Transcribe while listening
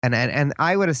And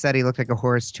I would have said he looked like a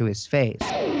horse to his face.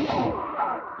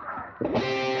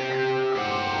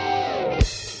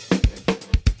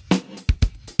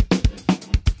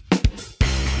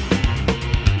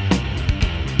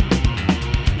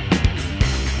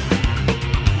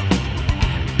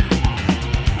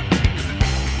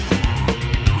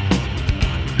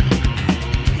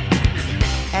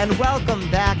 And welcome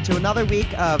back to another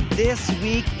week of This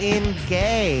Week in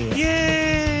Gay.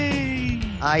 Yay!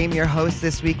 I am your host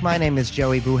this week. My name is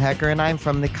Joey Buhecker, and I'm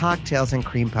from the Cocktails and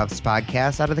Cream Puffs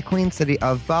podcast out of the Queen City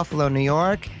of Buffalo, New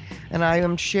York. And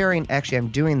I'm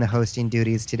doing the hosting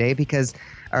duties today because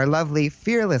our lovely,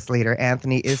 fearless leader,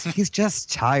 Anthony, he's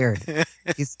just tired.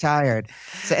 He's tired.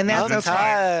 So, and that's okay.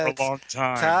 Tired for a long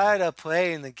time. Tired of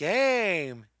playing the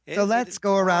game. So let's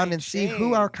go around and see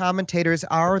who our commentators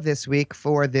are this week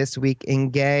for This Week in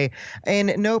Gay.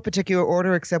 In no particular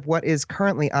order except what is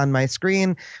currently on my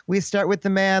screen. We start with the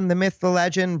man, the myth, the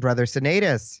legend, Brother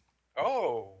Sinatus.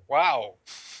 Oh, wow.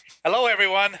 Hello,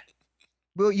 everyone.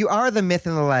 Well, you are the myth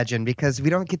and the legend because we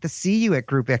don't get to see you at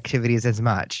group activities as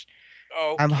much.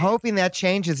 Oh, I'm hoping that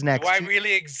changes next do I year.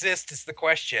 really exist is the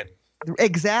question.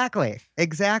 Exactly.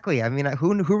 I mean,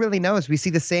 who really knows? We see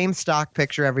the same stock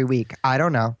picture every week. I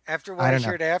don't know. After what I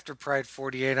heard after Pride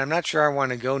 48, I'm not sure I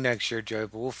want to go next year, Joe,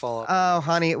 but we'll follow up. Oh,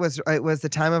 honey, it was the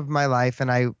time of my life,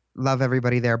 and I love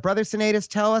everybody there. Brother Sinatus,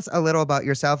 tell us a little about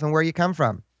yourself and where you come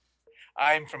from.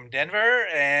 I'm from Denver,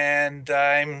 and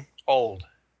I'm old.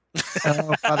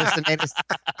 Oh, Brother Sinatus.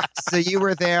 So you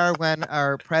were there when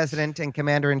our president and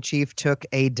commander-in-chief took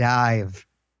a dive.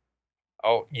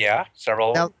 Oh, yeah,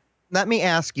 several. Now, let me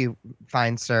ask you,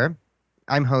 fine sir,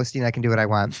 I'm hosting, I can do what I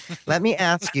want. Let me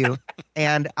ask you,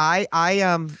 and I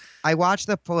watch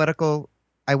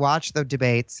I watch the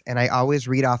debates, and I always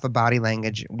read off of body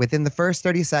language. Within the first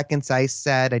 30 seconds, I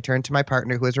turned to my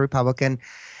partner, who is a Republican,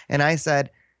 and I said,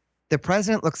 the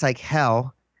president looks like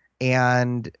hell,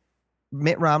 and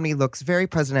Mitt Romney looks very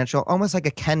presidential, almost like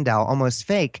a Ken doll, almost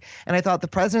fake. And I thought the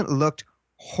president looked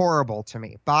horrible to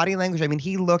me. Body language, I mean,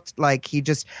 he looked like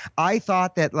I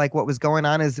thought that like what was going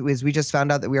on is we just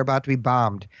found out that we were about to be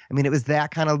bombed. I mean, it was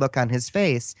that kind of look on his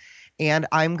face. And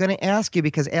I'm going to ask you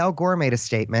because Al Gore made a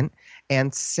statement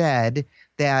and said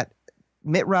that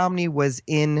Mitt Romney was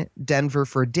in Denver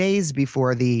for days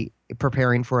before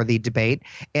preparing for the debate,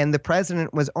 and the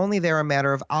president was only there a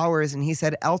matter of hours, and he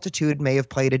said altitude may have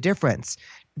played a difference.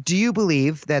 Do you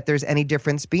believe that there's any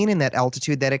difference being in that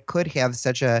altitude that it could have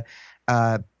such an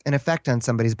effect on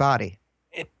somebody's body?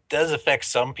 It does affect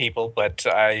some people, but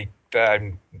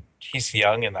he's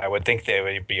young, and I would think they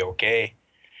would be okay.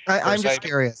 I'm just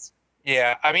curious.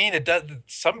 Yeah, I mean, it does.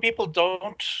 Some people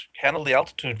don't handle the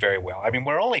altitude very well. I mean,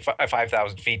 we're only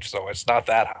 5,000 feet, so it's not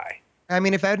that high. I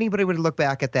mean, if anybody would look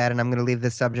back at that, and I'm going to leave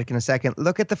this subject in a second,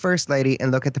 look at the first lady and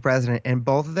look at the president, and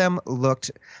both of them looked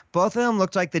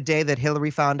like the day that Hillary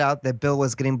found out that Bill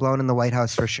was getting blown in the White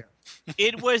House for sure.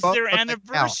 It was their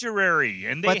anniversary,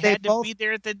 and they had to be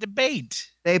there at the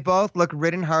debate. They both looked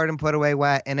ridden hard and put away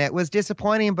wet, and it was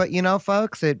disappointing. But, you know,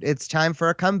 folks, it's time for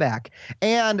a comeback.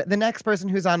 And the next person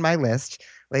who's on my list,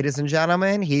 ladies and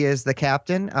gentlemen, he is the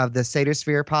captain of the Satyr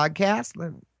Sphere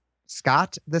podcast,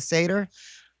 Scott the Satyr.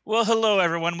 Well, hello,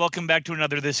 everyone. Welcome back to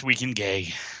another This Week in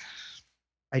Gay.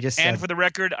 And for the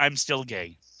record, I'm still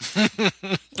gay.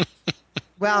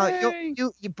 Well,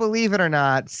 you believe it or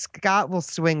not, Scott will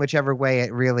swing whichever way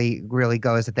it really, really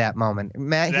goes at that moment.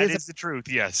 That is the truth,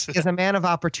 yes. He's a man of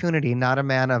opportunity, not a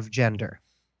man of gender.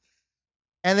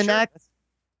 And the next,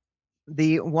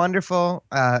 the wonderful,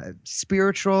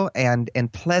 spiritual, and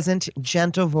pleasant,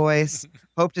 gentle voice.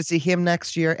 Hope to see him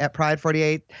next year at Pride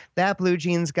 48. That Blue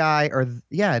Jeans guy,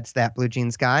 it's That Blue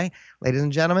Jeans guy. Ladies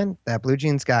and gentlemen, That Blue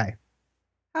Jeans guy.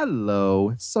 Hello.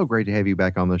 It's so great to have you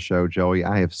back on the show, Joey.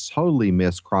 I have totally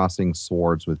missed crossing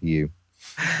swords with you.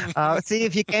 See,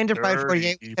 if you came to Pride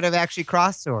 48, we could have actually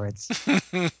crossed swords.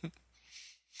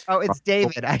 Oh, it's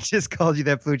David. I just called you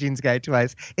That Blue Jeans guy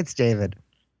twice. It's David.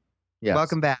 Yes.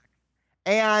 Welcome back.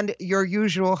 And your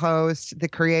usual host, the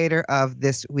creator of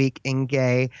This Week in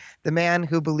Gay, the man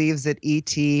who believes that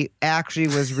E.T. actually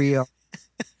was real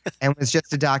and was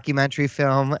just a documentary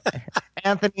film,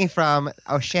 Anthony from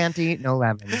O'Shanty No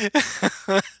Lemon.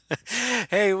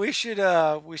 Hey, we should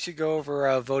go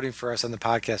over voting for us on the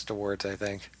podcast awards, I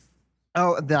think.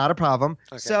 Oh, not a problem.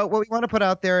 Okay. So what we want to put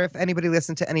out there, if anybody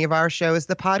listened to any of our shows,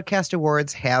 the podcast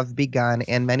awards have begun,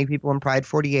 and many people in Pride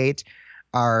 48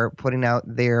 are putting out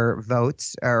their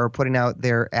votes or putting out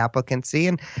their applicancy.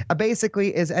 And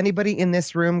basically, is anybody in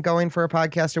this room going for a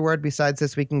podcast award besides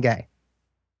This Week in Gay?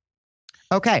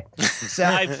 Okay. So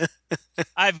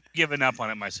I've given up on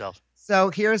it myself.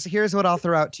 So here's what I'll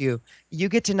throw out to you. You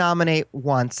get to nominate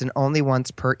once and only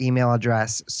once per email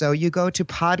address. So you go to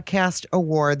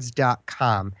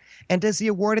podcastawards.com. And does the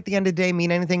award at the end of the day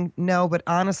mean anything? No, but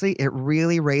honestly, it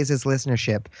really raises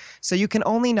listenership. So you can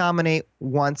only nominate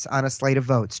once on a slate of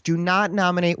votes. Do not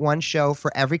nominate one show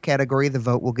for every category. The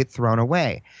vote will get thrown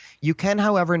away. You can,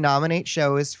 however, nominate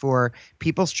shows for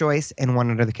People's Choice in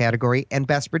one other category and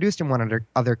Best Produced in one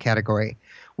other category.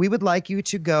 We would like you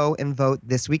to go and vote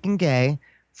This Week in Gay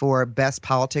for Best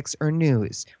Politics or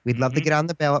News. We'd love to get on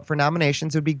the ballot for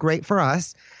nominations. It would be great for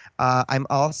us. I'm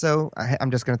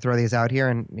just going to throw these out here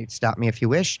and you stop me if you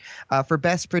wish. For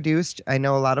Best Produced, I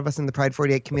know a lot of us in the Pride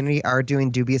 48 community are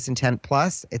doing Dubious Intent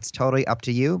Plus. It's totally up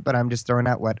to you, but I'm just throwing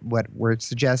out what we're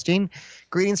suggesting.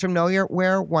 Greetings from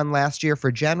Nowhere won last year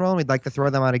for General. We'd like to throw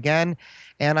them out again.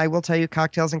 And I will tell you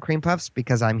Cocktails and Cream Puffs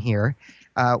because I'm here.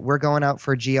 We're going out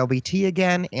for GLBT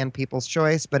again and People's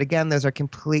Choice. But again, those are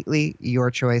completely your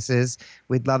choices.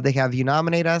 We'd love to have you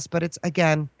nominate us, but it's,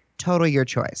 again, totally your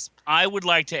choice. I would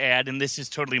like to add, and this is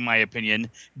totally my opinion,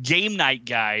 Game Night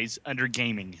Guys under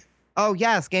gaming. Oh,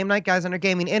 yes, Game Night Guys under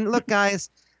gaming. And look, guys,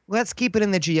 let's keep it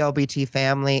in the GLBT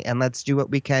family, and let's do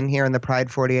what we can here in the Pride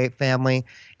 48 family.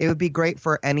 It would be great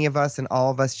for any of us and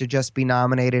all of us to just be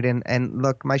nominated. And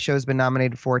look, my show's been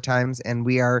nominated 4 times, and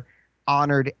we are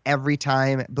honored every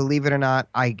time. Believe it or not,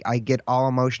 I get all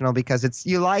emotional because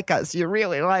you like us. You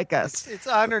really like us. It's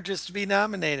honored just to be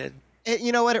nominated.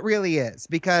 You know what? It really is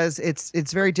because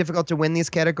it's very difficult to win these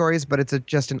categories, but it's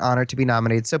just an honor to be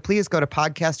nominated. So please go to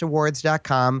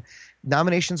podcastawards.com.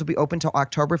 Nominations will be open till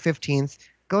October 15th.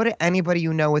 Go to anybody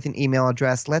you know with an email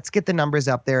address. Let's get the numbers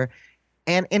up there.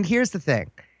 And here's the thing.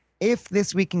 If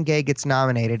This Week in Gay gets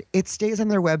nominated, it stays on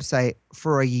their website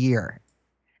for a year.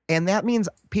 And that means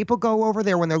people go over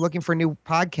there when they're looking for new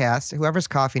podcasts. Whoever's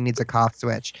coughing needs a cough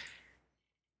switch.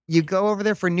 You go over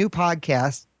there for new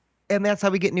podcasts. And that's how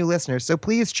we get new listeners. So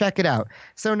please check it out.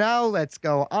 So now let's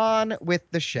go on with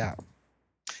the show.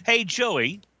 Hey,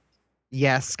 Joey.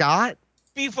 Yes, Scott?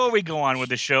 Before we go on with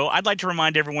the show, I'd like to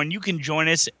remind everyone you can join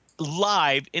us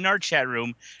live in our chat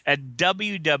room at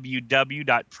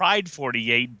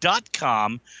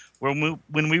www.pride48.com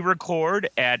when we record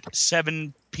at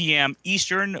 7 p.m.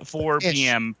 Eastern, 4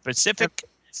 p.m. Pacific.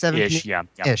 7-ish. Yeah.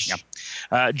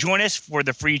 Join us for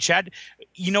the free chat.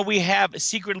 You know, we have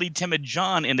Secretly Timid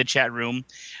John in the chat room.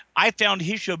 I found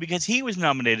his show because he was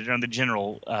nominated on the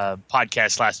General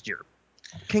podcast last year.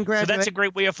 Congratulations. So that's a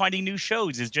great way of finding new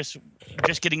shows is just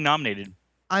getting nominated.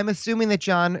 I'm assuming that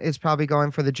John is probably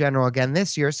going for the General again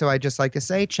this year. So I'd just like to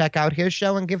say, check out his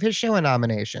show and give his show a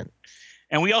nomination.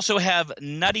 And we also have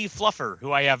Nutty Fluffer,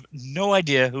 who I have no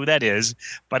idea who that is,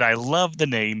 but I love the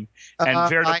name. And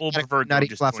Veritable Virgo. Nutty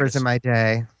Fluffers in my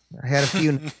day. I had a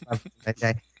few Nutty Fluffers in my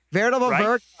day. Veritable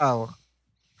Virgo.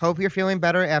 Hope you're feeling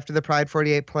better after the Pride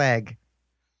 48 plague.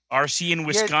 RC in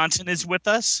Wisconsin is with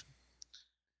us.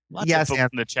 Lots yes, of Anthony.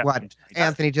 in the chat What?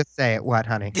 Anthony, just say it. What,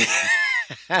 honey?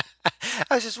 I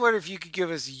was just wondering if you could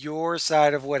give us your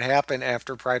side of what happened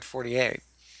after Pride 48.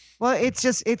 Well,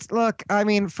 look, I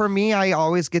mean, for me, I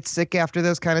always get sick after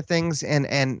those kind of things.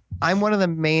 And I'm one of the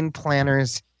main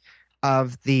planners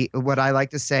of what I like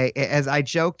to say, as I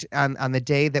joked on the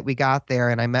day that we got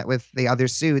there and I met with the other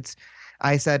suits,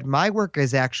 I said, my work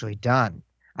is actually done.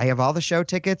 I have all the show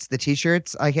tickets, the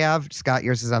T-shirts I have. Scott,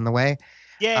 yours is on the way.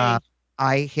 Yay.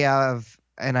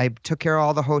 And I took care of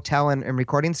all the hotel and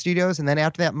recording studios. And then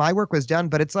after that, my work was done.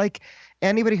 But it's like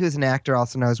anybody who's an actor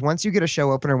also knows once you get a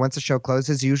show open or once the show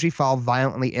closes, you usually fall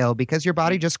violently ill because your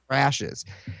body just crashes.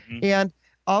 Mm-hmm. And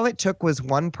all it took was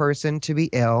one person to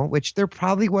be ill, which there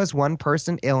probably was one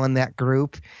person ill in that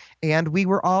group. And we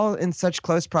were all in such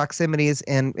close proximities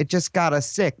and it just got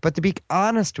us sick. But to be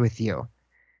honest with you,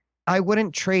 I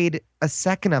wouldn't trade a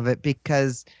second of it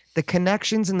because the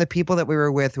connections and the people that we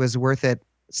were with was worth it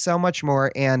so much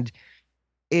more. And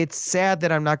it's sad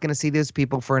that I'm not going to see those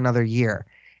people for another year.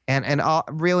 And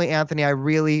really, Anthony, I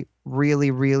really, really,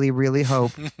 really, really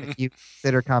hope that you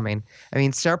consider coming. I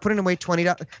mean, start putting away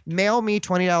 $20. Mail me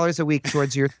 $20 a week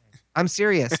towards your. I'm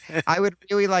serious. I would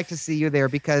really like to see you there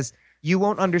because you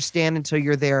won't understand until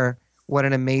you're there what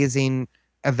an amazing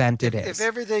event it is. If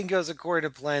everything goes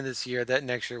according to plan this year, that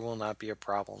next year will not be a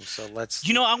problem. So let's.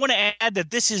 You know, I want to add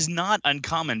that this is not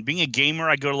uncommon. Being a gamer,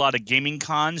 I go to a lot of gaming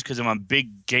cons because I'm a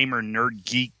big gamer, nerd,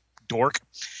 geek, dork.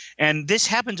 And this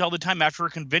happens all the time after a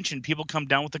convention. People come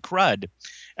down with the crud.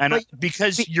 And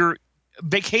because your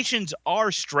vacations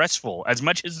are stressful, as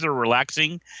much as they're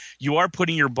relaxing, you are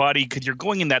putting your body, because you're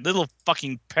going in that little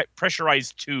fucking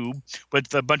pressurized tube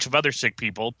with a bunch of other sick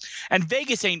people. And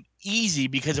Vegas ain't easy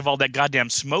because of all that goddamn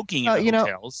smoking Oh, in the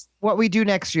hotels. What we do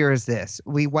next year is this: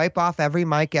 we wipe off every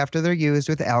mic after they're used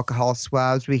with alcohol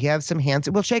swabs. We have some hands.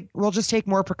 We'll just take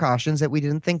more precautions that we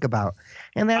didn't think about.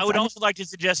 And that's I would also like to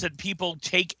suggest that people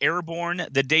take airborne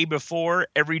the day before,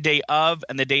 every day of,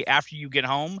 and the day after you get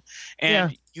home,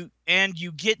 and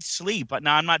you get sleep.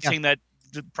 Now, I'm not saying that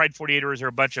the Pride 48ers are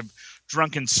a bunch of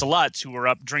drunken sluts who are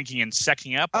up drinking and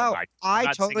sexing up all night.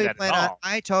 I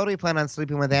totally plan on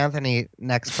sleeping with Anthony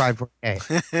next Pride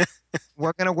 48.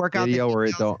 We're gonna work out video where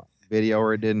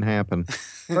it didn't happen.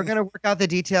 We're gonna work out the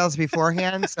details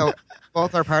beforehand, so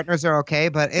both our partners are okay.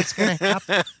 But it's gonna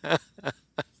happen.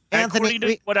 Anthony, according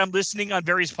to what I'm listening on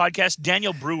various podcasts,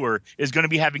 Daniel Brewer is going to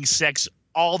be having sex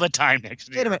all the time next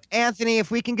year. Wait a minute, Anthony, if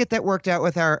we can get that worked out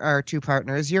with our two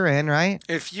partners, you're in, right?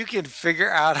 If you can figure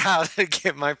out how to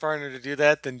get my partner to do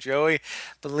that, then Joey,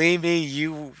 believe me,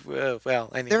 you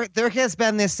anyway. There has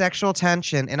been this sexual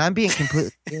tension, and I'm being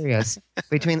completely serious,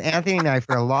 between Anthony and I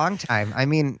for a long time. I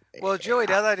mean, well, Joey,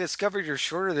 now that I discovered you're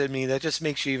shorter than me, that just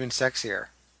makes you even sexier.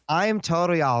 I am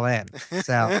totally all in.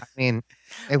 So I mean,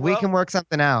 if we can work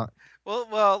something out.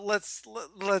 Well, let's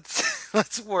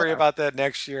worry about that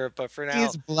next year. But for now,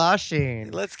 he's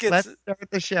blushing. Let's start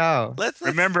the show. Let's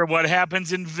remember what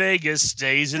happens in Vegas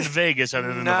stays in Vegas,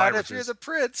 other than not the if you're the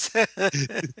prince.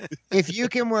 If you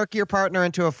can work your partner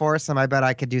into a foursome, I bet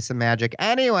I could do some magic.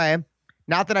 Anyway,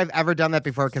 not that I've ever done that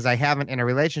before because I haven't in a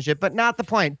relationship, but not the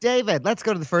point. David, let's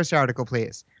go to the first article,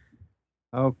 please.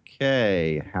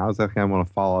 Okay, how's that going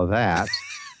to follow that?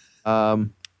 I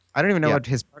don't even know what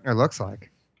his partner looks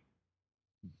like.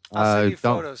 I'll send you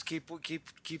photos.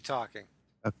 Keep talking.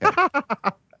 Okay.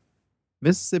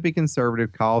 Mississippi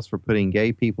conservative calls for putting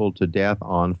gay people to death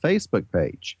on Facebook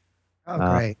page. Oh,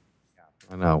 great.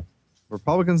 I know.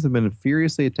 Republicans have been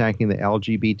furiously attacking the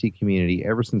LGBT community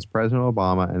ever since President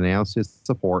Obama announced his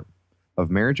support of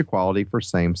marriage equality for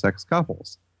same-sex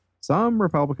couples. Some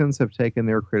Republicans have taken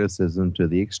their criticism to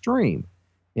the extreme.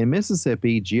 In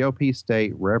Mississippi, GOP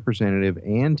State Representative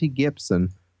Andy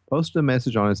Gibson posted a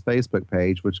message on his Facebook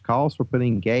page which calls for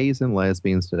putting gays and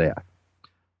lesbians to death.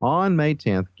 On May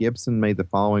 10th, Gibson made the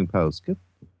following post.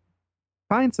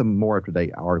 Find some more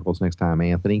up-to-date articles next time,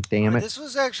 Anthony. Damn it. This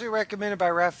was actually recommended by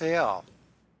Raphael.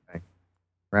 Okay.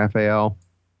 Raphael,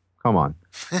 come on.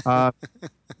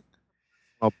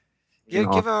 Give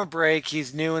him a break.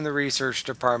 He's new in the research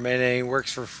department and he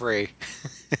works for free.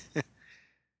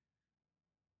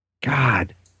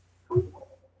 God.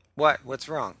 What? What's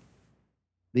wrong?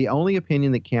 The only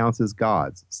opinion that counts is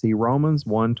God's. See Romans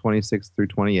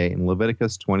 1:26-28 and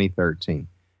Leviticus 20:13.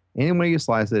 Any way you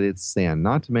slice it, it's sin,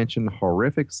 not to mention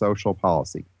horrific social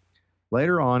policy.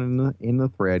 Later on in the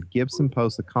thread, Gibson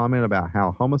posts a comment about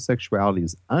how homosexuality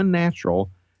is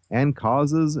unnatural and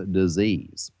causes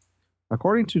disease.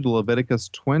 According to Leviticus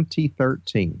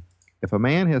 20:13, if a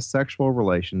man has sexual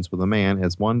relations with a man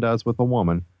as one does with a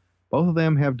woman, both of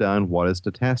them have done what is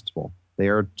detestable. They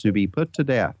are to be put to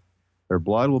death. Their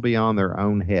blood will be on their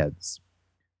own heads.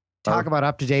 Talk about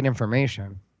up-to-date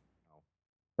information.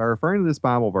 By referring to this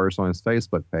Bible verse on his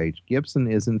Facebook page, Gibson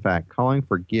is in fact calling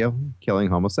for killing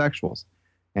homosexuals,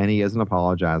 and he isn't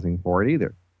apologizing for it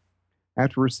either.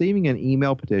 After receiving an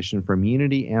email petition from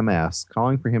Unity MS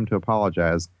calling for him to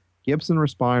apologize, Gibson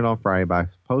responded on Friday by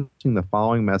posting the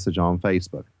following message on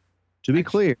Facebook. To be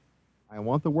clear, I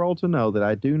want the world to know that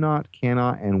I do not,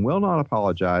 cannot, and will not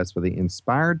apologize for the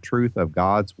inspired truth of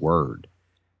God's Word.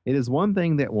 It is one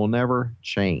thing that will never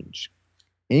change.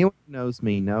 Anyone who knows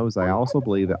me knows I also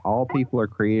believe that all people are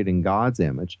created in God's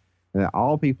image and that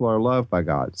all people are loved by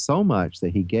God so much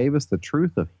that He gave us the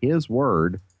truth of His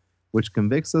Word, which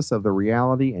convicts us of the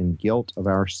reality and guilt of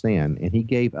our sin, and He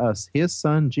gave us His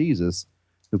Son, Jesus,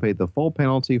 who paid the full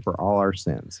penalty for all our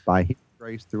sins, by His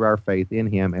grace through our faith in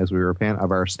Him as we repent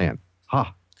of our sin.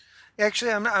 Ha!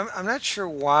 Actually, I'm not sure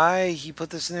why he put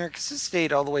this in there because this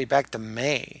date all the way back to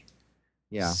May.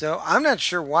 Yeah. So I'm not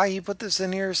sure why he put this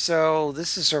in here. So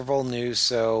this is sort of old news.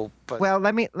 Well,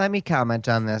 let me comment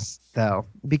on this though,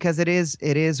 because it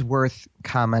is worth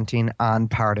commenting on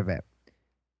part of it.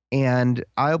 And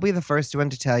I'll be the first one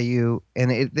to tell you,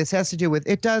 and this has to do with,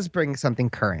 it does bring something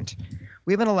current.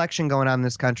 We have an election going on in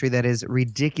this country that is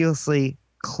ridiculously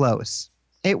close.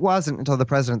 It wasn't until the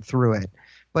president threw it,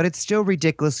 but it's still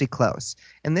ridiculously close.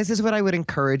 And this is what I would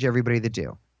encourage everybody to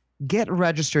do. Get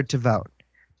registered to vote.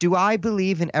 Do I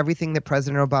believe in everything that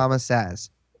President Obama says?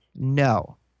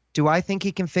 No. Do I think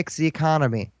he can fix the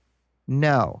economy?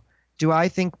 No. Do I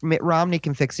think Mitt Romney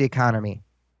can fix the economy?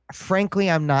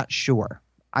 Frankly, I'm not sure.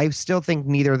 I still think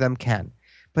neither of them can.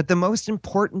 But the most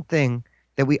important thing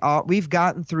that we've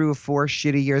gotten through 4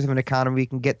 shitty years of an economy, we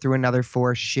can get through another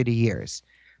 4 shitty years.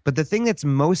 But the thing that's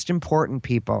most important,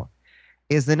 people,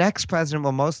 is the next president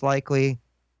will most likely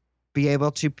be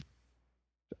able to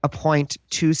appoint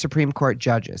 2 Supreme Court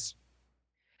judges.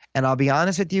 And I'll be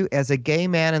honest with you, as a gay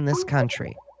man in this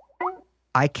country,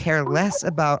 I care less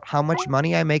about how much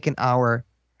money I make an hour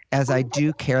as I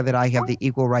do care that I have the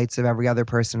equal rights of every other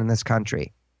person in this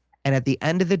country. And at the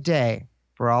end of the day,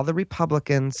 for all the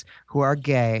Republicans who are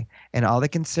gay and all the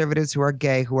conservatives who are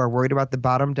gay who are worried about the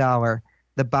bottom dollar,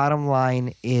 the bottom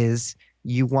line is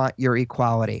you want your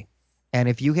equality. And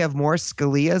if you have more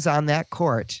Scalias on that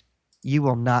court, you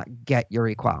will not get your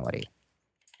equality.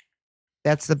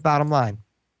 That's the bottom line.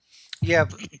 Yeah,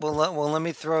 well, let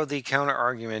me throw the counter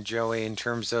argument, Joey, in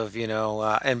terms of,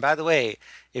 and by the way,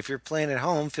 if you're playing at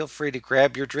home, feel free to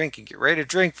grab your drink and get ready to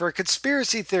drink for a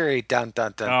conspiracy theory. Dun,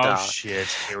 dun, dun, Oh, dun. shit.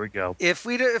 Here we go.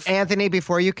 Anthony,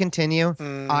 before you continue,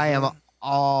 I am Mhm.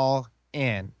 all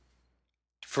in.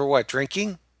 For what,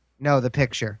 drinking? No, the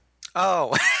picture.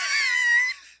 Oh.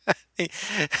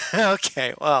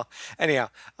 Okay, well, anyhow,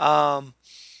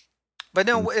 but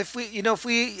no, if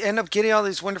we end up getting all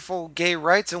these wonderful gay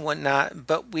rights and whatnot,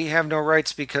 but we have no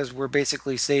rights because we're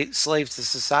basically slaves to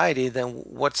society, then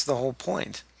what's the whole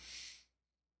point?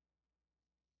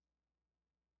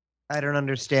 I don't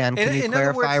understand. Can you In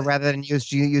other clarify words, rather than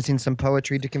using some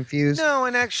poetry to confuse? no,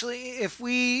 and actually, if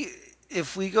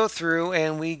we go through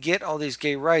and we get all these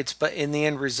gay rights, but in the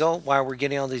end result, while we're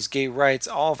getting all these gay rights,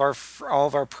 all of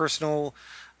our personal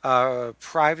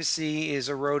privacy is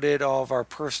eroded, all of our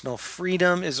personal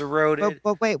freedom is eroded.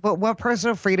 But wait, what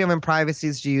personal freedom and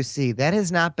privacies do you see? That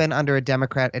has not been under a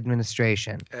Democrat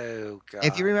administration. Oh God!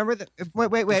 If you remember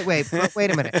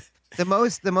wait a minute. The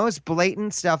most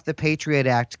blatant stuff, the Patriot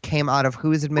Act, came out of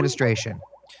whose administration?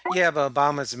 Yeah, but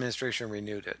Obama's administration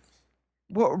renewed it.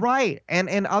 Well, right,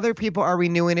 and other people are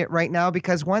renewing it right now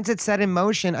because once it's set in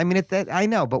motion, I mean, I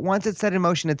know, but once it's set in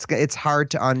motion, it's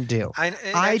hard to undo. I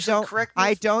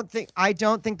don't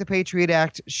think the Patriot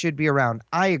Act should be around.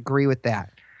 I agree with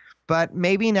that, but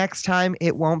maybe next time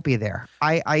it won't be there.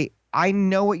 I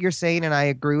know what you're saying, and I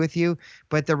agree with you,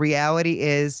 but the reality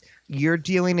is you're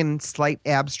dealing in slight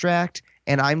abstract,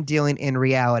 and I'm dealing in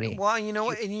reality. Well, you know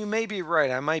what, and you may be right.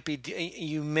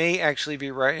 You may actually be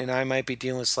right, and I might be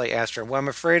dealing with slight asterisk. What I'm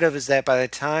afraid of is that by the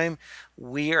time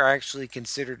we are actually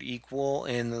considered equal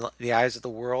in the eyes of the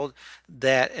world,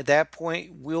 that at that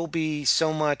point we'll be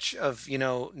so much of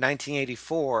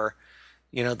 1984,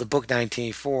 the book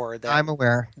 1984, that I'm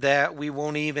aware that we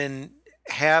won't even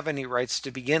have any rights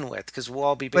to begin with because we'll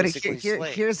all be basically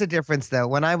slaves. Here's the difference, though.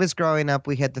 When I was growing up,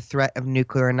 we had the threat of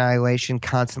nuclear annihilation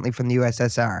constantly from the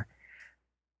USSR.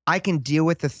 I can deal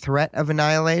with the threat of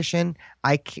annihilation.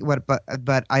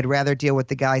 But I'd rather deal with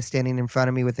the guy standing in front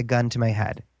of me with a gun to my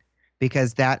head,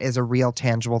 because that is a real,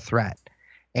 tangible threat.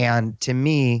 And to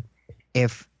me,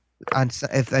 if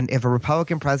a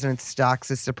Republican president stalks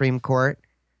the Supreme Court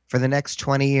for the next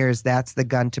 20 years, that's the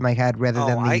gun to my head rather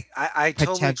than the I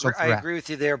totally potential agree. I threat. agree with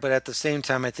you there, but at the same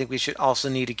time, I think we should also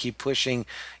need to keep pushing.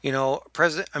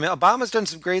 Obama's done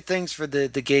some great things for the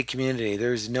gay community.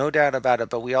 There's no doubt about it,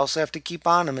 but we also have to keep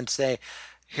on him and say,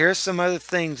 here's some other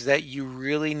things that you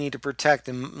really need to protect.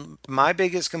 And my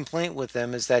biggest complaint with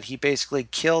him is that he basically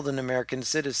killed an American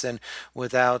citizen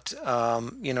without,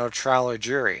 trial or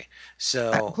jury.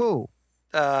 So Who?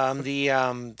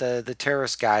 The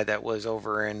terrorist guy that was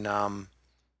over in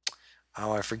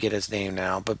I forget his name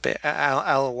now, but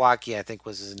Alawaki, I think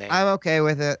was his name. I'm okay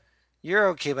with it. You're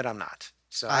okay, but I'm not.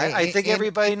 So I think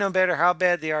everybody, no matter how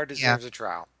bad they are, deserves a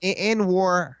trial. In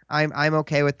war, I'm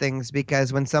okay with things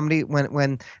because when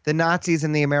the Nazis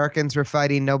and the Americans were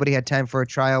fighting, nobody had time for a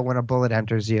trial when a bullet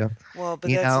enters you. Well,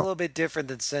 but that's a little bit different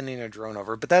than sending a drone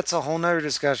over. But that's a whole nother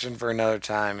discussion for another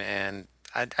time. And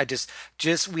I just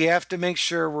we have to make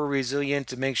sure we're resilient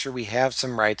to make sure we have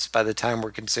some rights by the time we're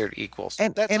considered equals.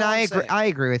 And I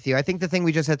agree with you. I think the thing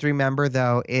we just have to remember,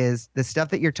 though, is the stuff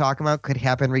that you're talking about could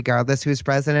happen regardless who's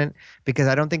president, because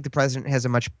I don't think the president has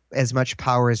as much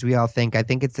power as we all think. I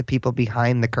think it's the people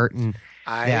behind the curtain.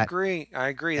 I agree.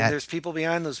 And there's people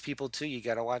behind those people too. You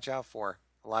got to watch out for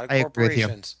a lot of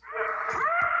corporations.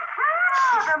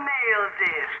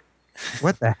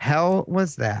 What the hell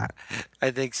was that?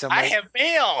 I think somebody. I have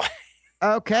mail.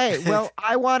 Okay, well,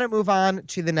 I want to move on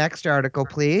to the next article,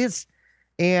 please.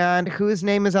 And whose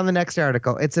name is on the next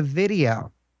article? It's a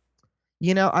video.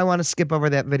 I want to skip over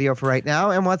that video for right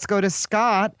now, and let's go to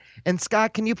Scott. And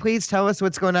Scott, can you please tell us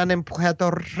what's going on in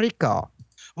Puerto Rico?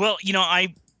 Well,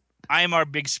 I am our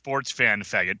big sports fan,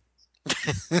 faggot.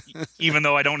 Even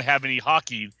though I don't have any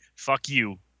hockey, fuck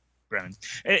you, Brennan.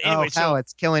 Anyways,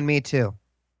 it's killing me too.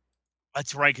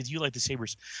 That's right, because you like the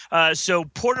Sabres. So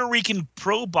Puerto Rican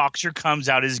pro boxer comes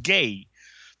out as gay.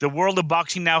 The world of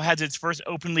boxing now has its first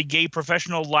openly gay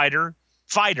professional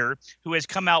fighter who has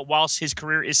come out whilst his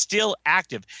career is still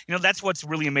active. That's what's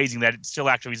really amazing, that it's still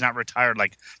active. He's not retired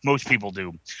like most people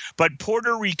do. But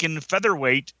Puerto Rican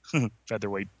featherweight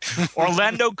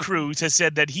Orlando Cruz has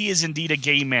said that he is indeed a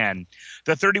gay man.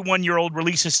 The 31-year-old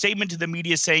released a statement to the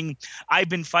media saying, "I've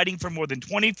been fighting for more than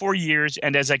 24 years,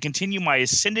 and as I continue my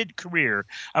ascended career,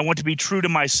 I want to be true to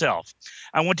myself.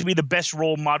 I want to be the best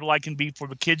role model I can be for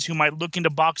the kids who might look into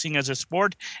boxing as a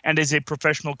sport and as a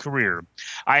professional career.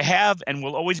 I have and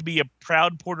will always be a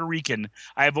proud Puerto Rican.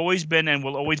 I have always been and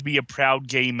will always be a proud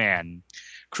gay man."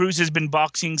 Cruz has been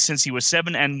boxing since he was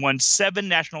 7 and won 7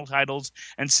 national titles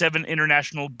and 7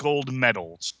 international gold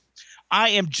medals. I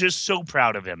am just so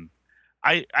proud of him.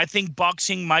 I think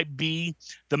boxing might be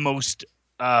the most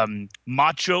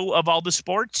macho of all the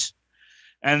sports,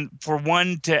 and for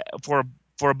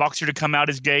a boxer to come out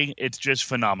as gay, it's just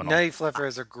phenomenal. Nutty Fluffer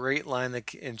has a great line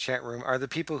in chat room. Are the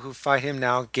people who fight him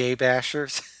now gay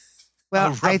bashers?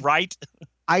 Well, right.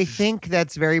 I think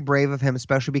that's very brave of him,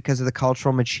 especially because of the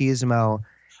cultural machismo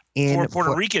in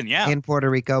Puerto Rican, yeah. in Puerto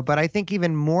Rico. But I think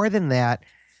even more than that,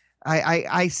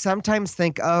 I sometimes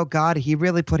think, oh God, he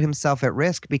really put himself at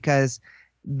risk, because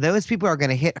those people are going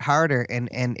to hit harder. And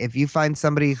if you find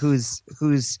somebody who's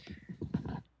is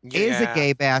a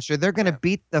gay basher, they're going to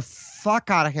beat the fuck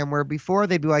out of him. Where before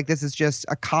they'd be like, this is just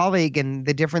a colleague, and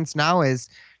the difference now is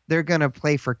they're going to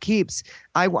play for keeps.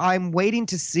 I'm waiting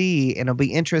to see, and it'll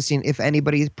be interesting if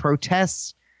anybody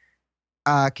protests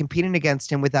competing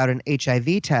against him without an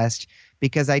HIV test,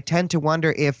 because I tend to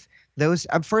wonder if those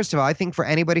first of all, I think for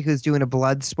anybody who's doing a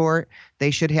blood sport, they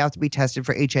should have to be tested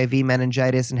for HIV,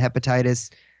 meningitis, and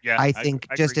hepatitis. Yeah, I think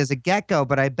I just agree. as a get-go,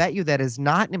 but I bet you that is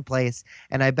not in place.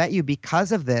 And I bet you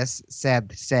because of this, sad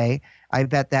to say, I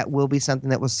bet that will be something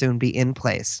that will soon be in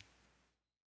place.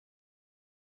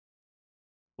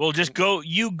 Well, just go.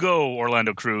 You go,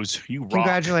 Orlando Cruz. You rock.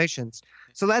 Congratulations.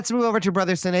 So let's move over to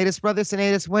Brother Sinatus. Brother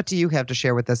Sinatus, what do you have to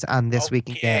share with us on This Week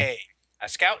in Gay? A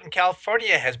scout in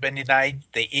California has been denied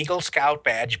the Eagle Scout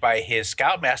badge by his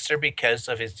scoutmaster because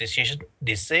of his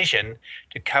decision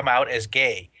to come out as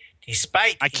gay.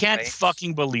 Despite I can't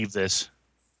fucking believe this.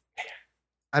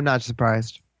 I'm not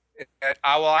surprised.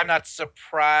 Well, I'm not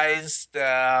surprised.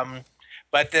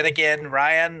 But then again,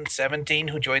 Ryan, 17,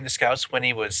 who joined the Scouts when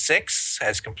he was 6,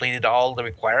 has completed all the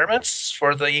requirements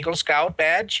for the Eagle Scout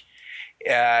badge,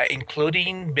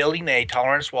 including building a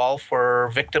tolerance wall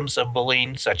for victims of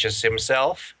bullying, such as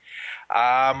himself.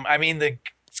 The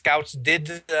Scouts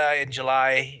did, in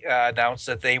July, announce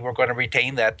that they were going to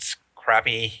retain that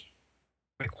crappy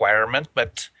requirement,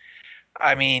 but,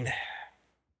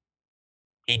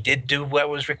 he did do what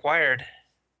was required.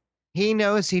 He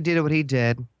knows he did what he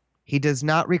did. He does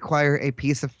not require a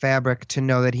piece of fabric to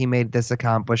know that he made this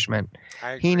accomplishment.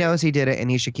 He knows he did it, and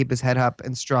he should keep his head up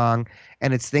and strong.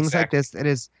 And it's things like this that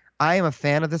is, I am a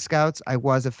fan of the Scouts. I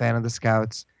was a fan of the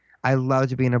Scouts. I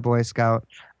loved being a Boy Scout.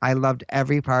 I loved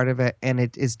every part of it, and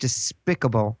it is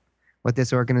despicable what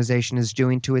this organization is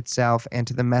doing to itself and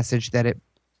to the message that it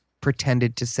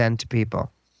pretended to send to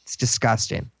people. It's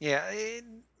disgusting. Yeah.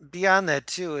 Beyond that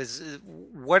too is,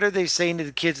 what are they saying to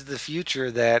the kids of the future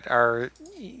that are,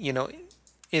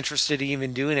 interested in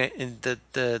even doing it in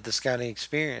the scouting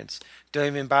experience? Don't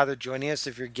even bother joining us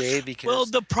if you're gay, because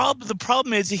the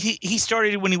problem is he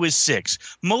started when he was 6.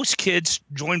 Most kids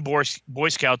join Boy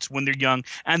Scouts when they're young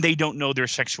and they don't know their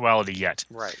sexuality yet.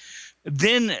 Right.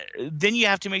 Then you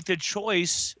have to make the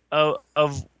choice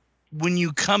of when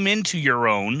you come into your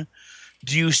own,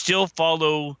 do you still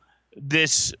follow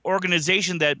this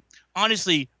organization that,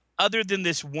 honestly, other than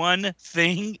this one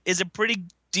thing, is a pretty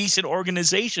decent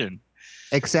organization?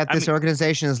 Except this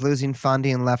organization is losing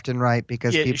funding left and right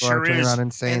because people are turning around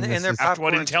and saying and this their is what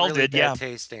popcorn's Intel really did, bad yeah.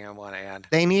 tasting, I want to add.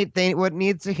 what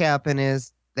needs to happen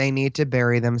is they need to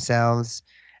bury themselves.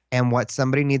 And what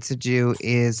somebody needs to do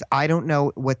is, I don't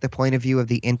know what the point of view of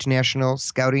the International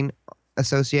Scouting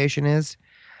Association is.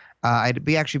 I'd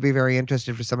be very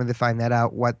interested for somebody to find that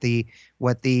out, what the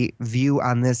view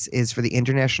on this is for the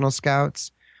international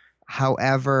scouts.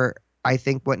 However, I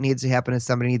think what needs to happen is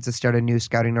somebody needs to start a new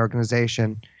scouting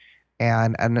organization,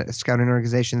 and a scouting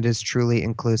organization that is truly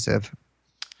inclusive.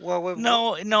 Well,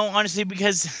 No, honestly,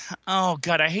 because, oh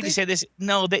God, I hate to say this.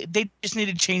 No, they just need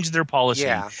to change their policy.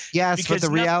 yeah. Yes, but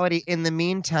the reality, in the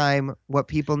meantime, what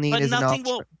people need But is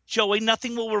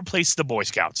nothing will replace the Boy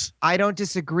Scouts. I don't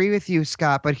disagree with you,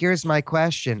 Scott, but here's my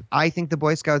question. I think the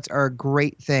Boy Scouts are a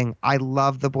great thing. I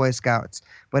love the Boy Scouts.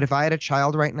 But if I had a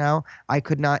child right now, I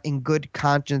could not in good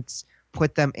conscience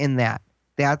put them in that.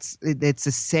 It's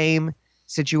the same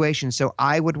situation. So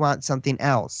I would want something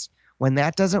else.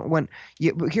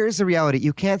 Here's the reality.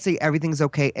 You can't say everything's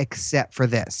okay except for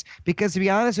this. Because to be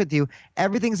honest with you,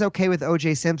 everything's okay with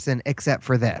O.J. Simpson except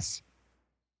for this.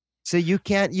 So you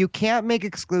can't make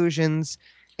exclusions,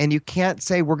 and you can't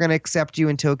say we're going to accept you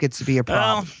until it gets to be a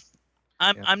problem.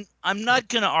 I'm not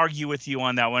going to argue with you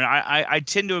on that one. I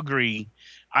tend to agree.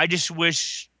 I just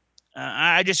wish they would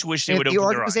open their eyes. The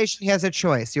organization has a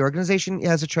choice. The organization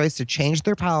has a choice to change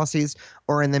their policies,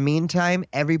 or in the meantime,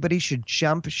 everybody should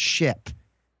jump ship.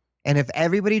 And if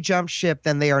everybody jumps ship,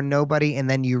 then they are nobody, and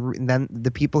then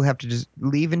the people have to just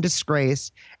leave in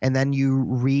disgrace, and then you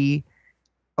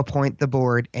reappoint the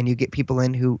board, and you get people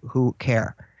in who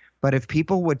care. But if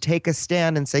people would take a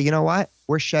stand and say, you know what,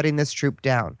 we're shutting this troop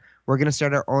down. We're going to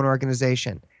start our own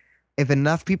organization. If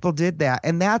enough people did that,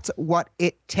 and that's what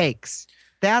it takes.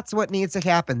 That's what needs to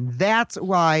happen. That's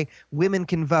why women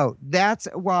can vote. That's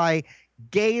why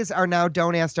gays are now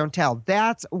don't ask, don't tell.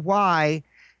 That's why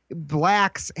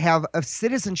blacks have a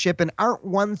citizenship and aren't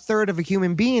 1/3 of a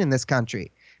human being in this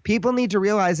country. People need to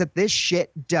realize that this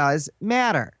shit does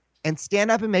matter and stand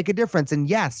up and make a difference. And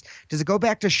yes, does it go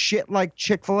back to shit like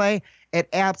Chick-fil-A?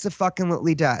 It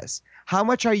abso-fucking-lutely does. How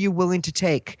much are you willing to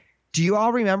take? Do you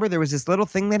all remember there was this little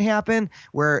thing that happened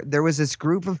where there was this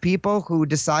group of people who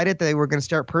decided that they were going to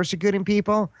start persecuting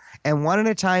people? And one at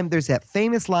a time, there's that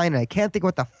famous line, and I can't think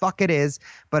what the fuck it is,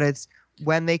 but it's,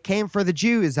 when they came for the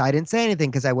Jews, I didn't say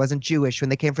anything because I wasn't Jewish. When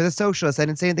they came for the socialists, I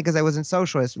didn't say anything because I wasn't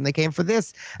socialist. When they came for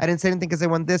this, I didn't say anything because I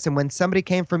wanted this. And when somebody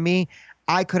came for me,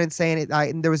 I couldn't say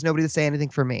anything. There was nobody to say anything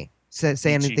for me.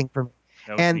 Say anything for me.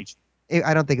 And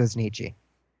I don't think it was Nietzsche.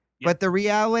 Yeah. But the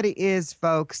reality is,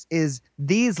 folks, is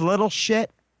these little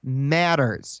shit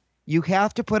matters. You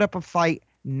have to put up a fight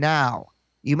now.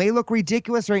 You may look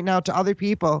ridiculous right now to other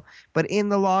people, but in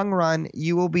the long run,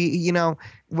 you will be,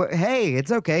 hey,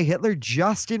 it's okay. Hitler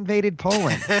just invaded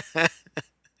Poland.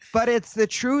 But it's the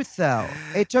truth, though.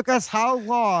 It took us how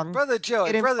long? Brother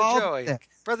Joey,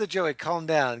 calm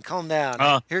down.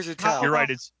 Here's your towel. You're right.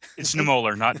 It's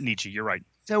Niemöller, not Nietzsche. You're right.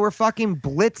 So we're fucking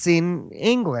blitzing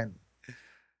England.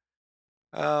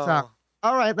 Oh. So,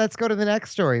 all right, let's go to the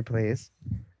next story, please.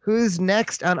 Who's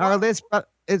next on our list?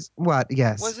 Is what?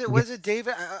 Yes. Was it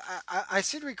David? I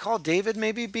should recall David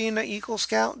maybe being an Eagle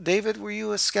Scout. David, were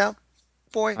you a Scout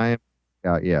boy? I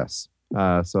am. Yes.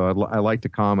 So I'd like to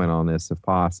comment on this if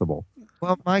possible.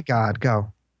 Well, my God,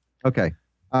 go. Okay.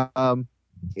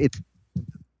 It's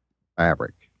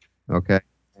fabric. Okay.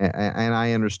 And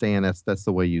I understand that's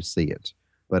the way you see it.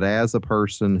 But as a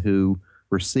person who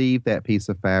received that piece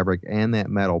of fabric and that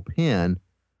metal pin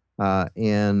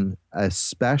in a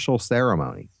special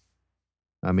ceremony.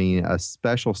 I mean, a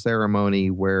special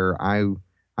ceremony where I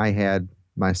had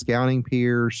my scouting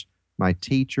peers, my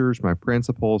teachers, my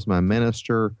principals, my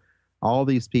minister, all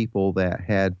these people that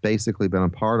had basically been a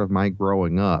part of my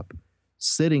growing up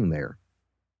sitting there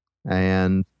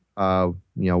and,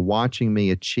 watching me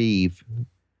achieve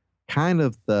kind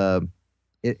of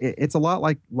it's a lot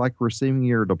like receiving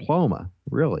your diploma,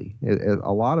 really.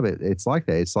 A lot of it, it's like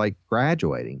that. It's like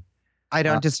graduating. I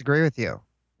don't disagree with you.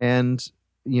 And,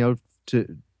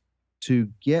 to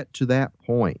get to that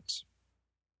point,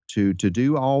 to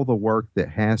do all the work that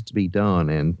has to be done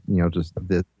and, just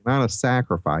the amount of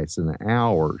sacrifice and the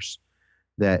hours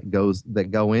that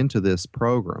go into this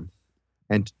program,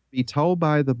 and to be told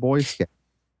by the Boy Scout,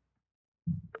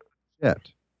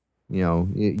 shit,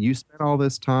 you spent all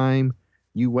this time,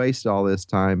 you wasted all this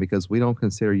time because we don't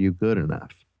consider you good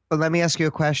enough. But let me ask you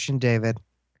a question, David.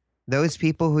 Those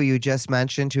people who you just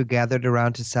mentioned who gathered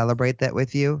around to celebrate that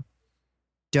with you,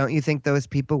 don't you think those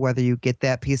people, whether you get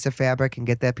that piece of fabric and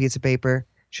get that piece of paper,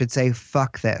 should say,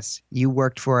 fuck this. You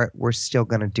worked for it. We're still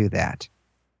going to do that.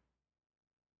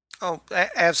 Oh,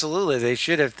 absolutely. They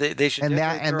should have. They should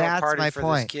definitely throw a party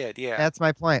for this kid. Yeah. That's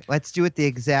my point. Let's do it the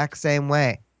exact same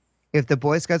way. If the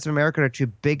Boy Scouts of America are too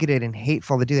bigoted and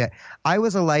hateful to do that. I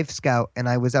was a Life Scout, and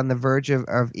I was on the verge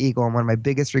of Eagle, and one of my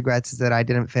biggest regrets is that I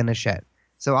didn't finish it.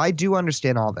 So I do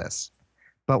understand all this.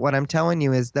 But what I'm telling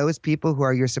you is those people who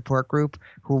are your support group,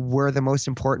 who were the most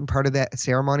important part of that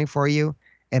ceremony for you,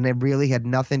 and it really had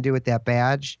nothing to do with that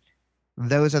badge,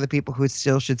 those are the people who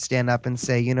still should stand up and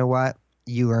say, you know what?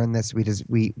 You earned this.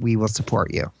 We will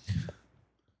support you.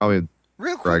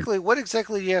 Real quickly, what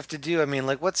exactly do you have to do? I mean,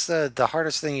 like, what's the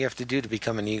hardest thing you have to do to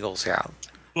become an Eagle Scout?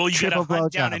 Well, you got to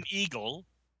hunt down an eagle.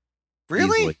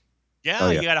 Really? Easily.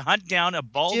 Yeah, you got to hunt down a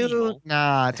bald eagle. Do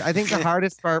not. I think the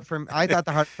hardest part I thought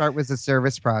the hardest part was the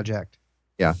service project.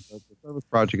 Yeah, the service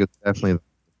project is definitely the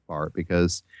hardest part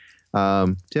because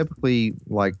typically,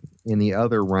 like in the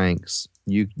other ranks,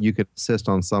 you could assist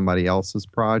on somebody else's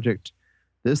project.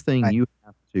 This thing, Right. you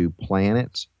have to plan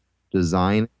it,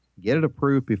 design it, get it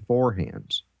approved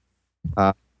beforehand.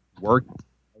 Work with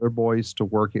other boys to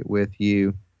work it with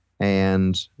you,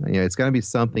 and it's got to be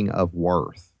something of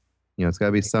worth. It's got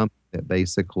to be something that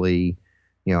basically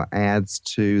adds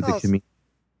to the community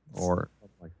or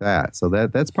something like that. So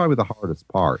that's probably the hardest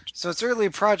part. So it's really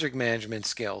project management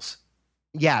skills.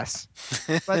 Yes.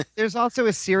 But there's also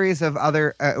a series of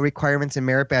other requirements and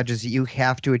merit badges that you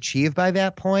have to achieve by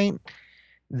that point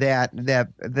that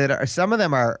are, some of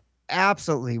them are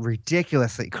absolutely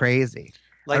ridiculously crazy.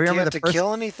 Like, do you have to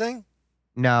kill anything?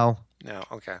 No. No.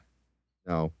 Okay.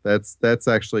 No, that's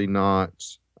actually not.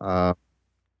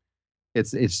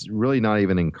 It's really not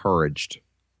even encouraged.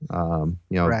 Correct.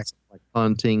 It's like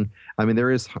hunting. I mean,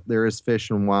 there is fish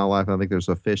and wildlife. I think there's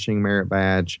a fishing merit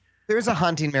badge. There's a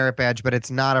hunting merit badge, but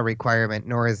it's not a requirement,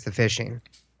 nor is the fishing.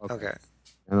 Okay.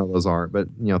 I know those aren't, but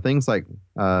things like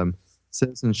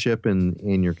citizenship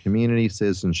in your community,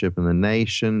 citizenship in the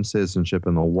nation, citizenship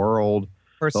in the world,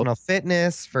 Personal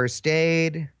fitness, first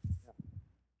aid.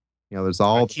 There's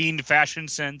all A keen fashion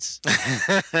sense.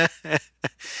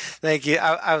 Thank you.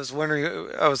 I was wondering.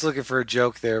 I was looking for a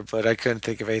joke there, but I couldn't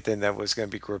think of anything that was going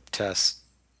to be grotesque.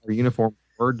 our uniform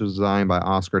were designed by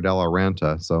Oscar de la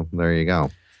Renta, so there you go.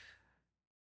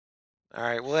 All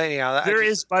right. Well, anyhow,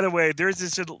 By the way, there's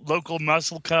this local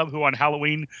muscle cub who on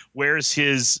Halloween wears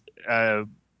his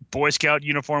Boy Scout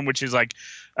uniform, which is like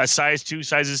a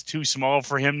sizes too small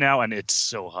for him now, and it's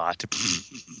so hot.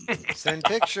 send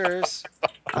pictures.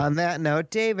 On that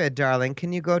note, David, darling,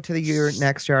 can you go to your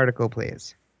next article,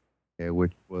 please? Okay,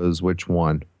 which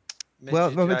one?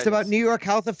 Well, it's about New York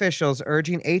health officials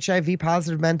urging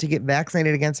HIV-positive men to get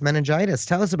vaccinated against meningitis.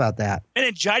 Tell us about that.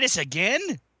 Meningitis again?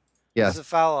 Yes. This is a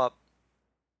follow-up.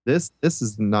 This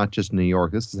is not just New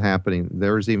York. This is happening.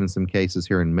 There's even some cases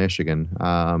here in Michigan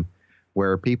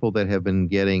where people that have been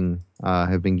getting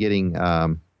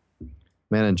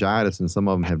meningitis, and some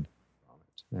of them have died from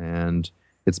it. And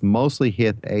it's mostly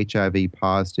hit the HIV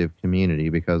positive community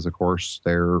because, of course,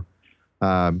 their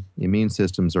immune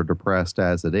systems are depressed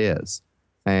as it is,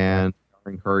 and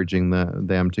are encouraging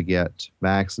them to get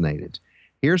vaccinated.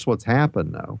 Here's what's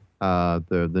happened, though.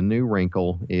 The new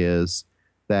wrinkle is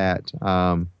that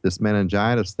this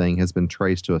meningitis thing has been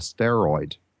traced to a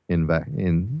steroid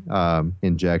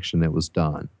injection that was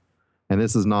done. And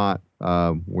this is not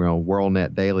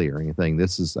WorldNet Daily or anything.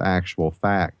 This is actual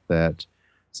fact that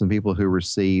some people who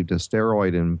received a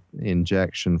steroid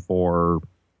injection for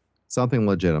something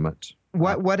legitimate.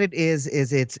 What it is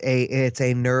it's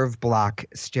a nerve block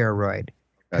steroid.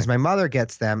 Because my mother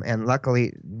gets them, and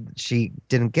luckily she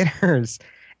didn't get hers.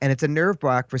 And it's a nerve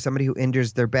block for somebody who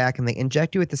injures their back, and they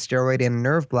inject you with the steroid and a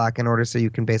nerve block in order so you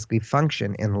can basically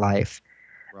function in life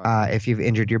if you've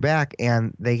injured your back.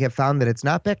 And they have found that it's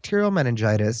not bacterial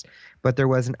meningitis, but there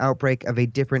was an outbreak of a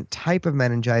different type of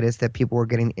meningitis that people were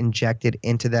getting injected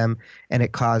into them, and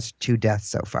it caused 2 deaths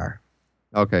so far.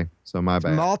 Okay, so my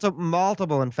bad.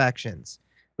 Multiple infections,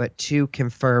 but 2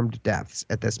 confirmed deaths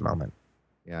at this moment.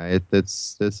 Yeah,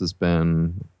 this has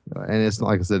been, and it's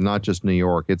like I said, not just New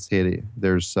York. It's hit.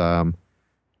 There's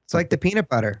it's like the peanut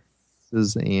butter.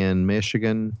 This is in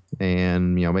Michigan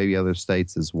and maybe other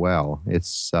states as well.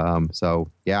 It's so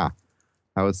yeah,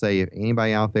 I would say if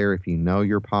anybody out there, if you know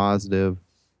you're positive,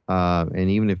 and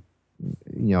even if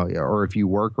or if you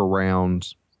work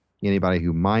around anybody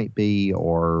who might be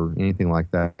or anything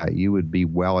like that, you would be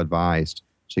well advised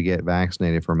to get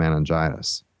vaccinated for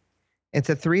meningitis. It's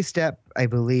a 3-step, I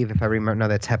believe, if I remember. No,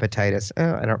 that's hepatitis.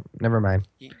 Oh, never mind.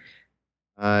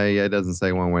 Yeah, it doesn't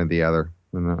say one way or the other.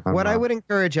 I would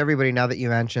encourage everybody, now that you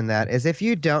mentioned that, is if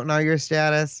you don't know your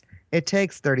status, it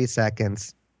takes 30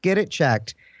 seconds. Get it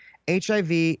checked.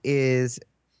 HIV is...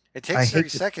 It takes 30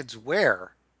 seconds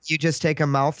where? You just take a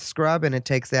mouth scrub, and it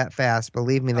takes that fast.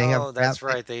 Believe me, they have... Oh, that's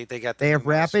right. They got They have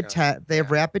rapid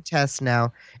tests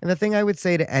now. And the thing I would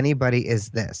say to anybody is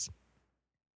this.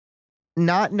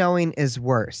 Not knowing is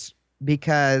worse,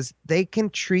 because they can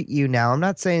treat you now. I'm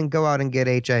not saying go out and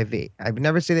get HIV. I've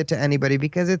never said that to anybody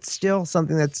because it's still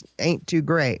something that's ain't too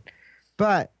great.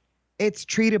 But it's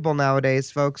treatable nowadays,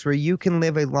 folks, where you can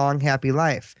live a long, happy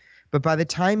life. But by the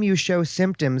time you show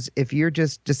symptoms, if you're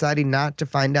just deciding not to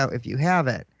find out if you have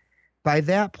it, by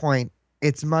that point,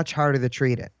 it's much harder to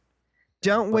treat it.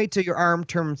 Don't wait till your arm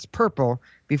turns purple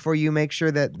before you make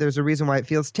sure that there's a reason why it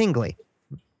feels tingly.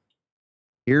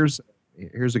 Here's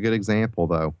a good example,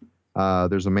 though.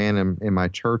 There's a man in my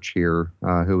church here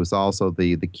who was also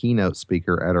the keynote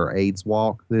speaker at our AIDS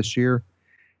walk this year.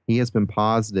 He has been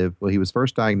positive. Well, he was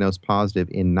first diagnosed positive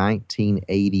in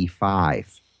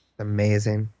 1985.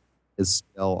 Amazing. is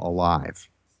still alive.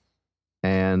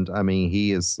 And I mean,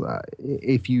 he is,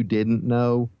 if you didn't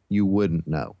know, you wouldn't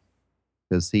know,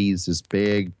 because he's this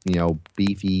big,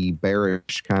 beefy,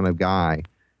 bearish kind of guy,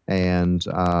 and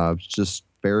just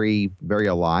very, very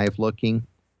alive looking.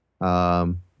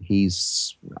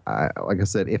 He's, like I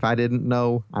said, if I didn't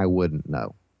know, I wouldn't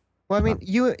know. Well, I mean,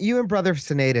 you and Brother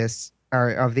Sinatus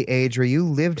are of the age where you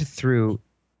lived through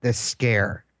the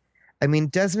scare. I mean,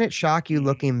 doesn't it shock you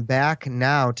looking back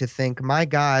now to think, my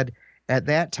God, at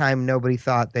that time, nobody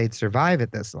thought they'd survive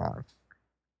it this long.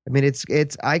 I mean,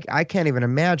 I can't even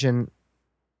imagine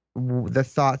the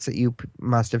thoughts that you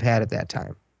must have had at that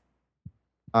time.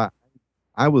 I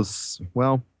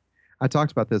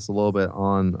talked about this a little bit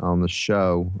on the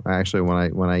show, actually,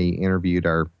 when I interviewed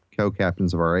our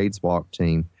co-captains of our AIDS walk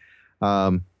team.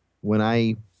 When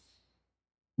I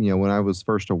was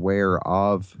first aware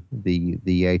of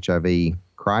the HIV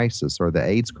crisis or the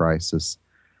AIDS crisis,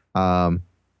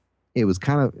 it was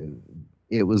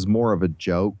more of a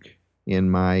joke in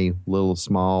my little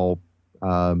small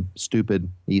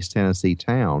stupid East Tennessee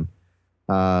town.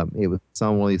 It was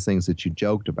some of these things that you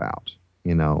joked about,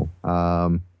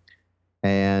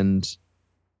 and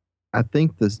I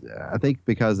think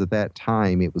because at that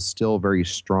time it was still very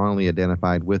strongly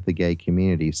identified with the gay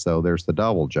community, so there's the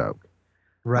double joke.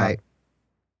 Right.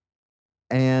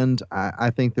 And I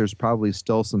think there's probably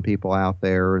still some people out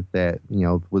there that,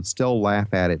 would still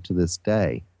laugh at it to this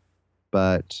day.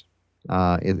 But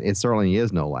it certainly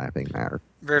is no laughing matter.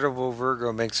 Veritable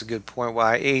Virgo makes a good point.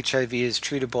 While HIV is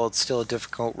treatable, it's still a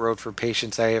difficult road for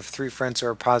patients. I have 3 friends who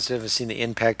are positive and have seen the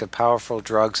impact of powerful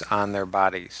drugs on their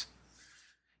bodies.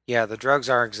 Yeah, the drugs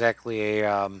aren't exactly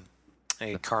a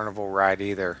carnival ride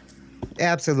either.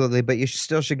 Absolutely, but you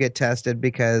still should get tested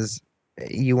because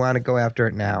you want to go after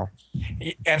it now.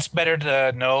 And it's better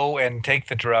to know and take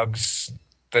the drugs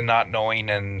than not knowing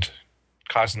and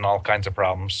causing all kinds of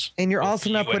problems. And you're also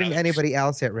not putting anybody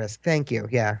else at risk. Thank you.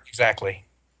 Yeah. Exactly.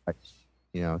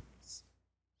 Well,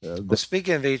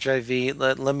 speaking of HIV,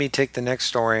 let me take the next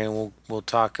story, and we'll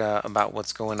talk about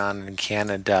what's going on in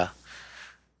Canada,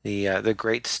 the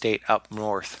great state up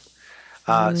north.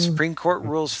 Supreme Court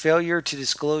rules failure to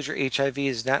disclose your HIV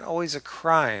is not always a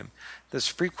crime. The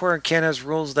Supreme Court in Canada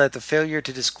rules that the failure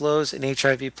to disclose an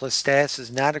HIV plus status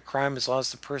is not a crime as long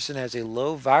as the person has a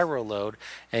low viral load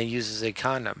and uses a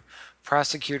condom.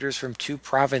 Prosecutors from 2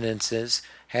 provinces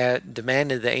had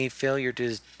demanded that any failure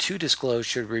to disclose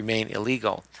should remain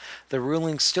illegal. The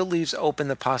ruling still leaves open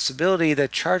the possibility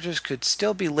that charges could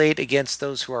still be laid against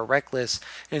those who are reckless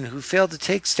and who fail to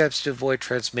take steps to avoid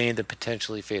transmitting the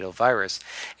potentially fatal virus.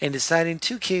 In deciding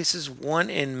 2 cases, one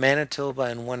in Manitoba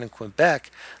and one in Quebec,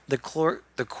 the court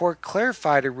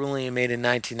clarified a ruling made in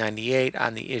 1998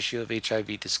 on the issue of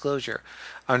HIV disclosure.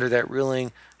 Under that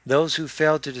ruling, those who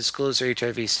failed to disclose their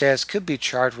HIV status could be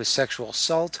charged with sexual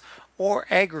assault or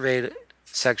aggravated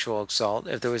sexual assault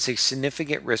if there was a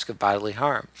significant risk of bodily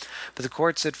harm. But the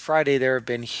court said Friday there have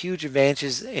been huge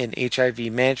advances in HIV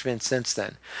management since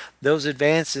then. Those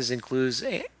advances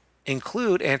include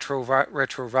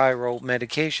antiretroviral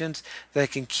medications that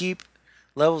can keep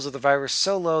levels of the virus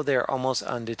so low they are almost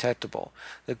undetectable.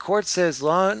 The court says as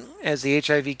long as the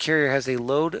HIV carrier has a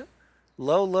low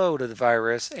load of the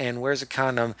virus and wears a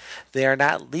condom, they are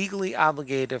not legally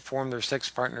obligated to inform their sex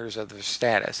partners of their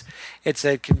status. It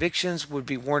said convictions would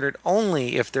be warranted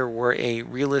only if there were a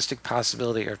realistic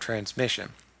possibility of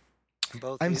transmission.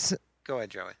 Go ahead,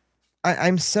 Joey.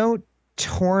 I'm so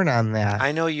torn on that.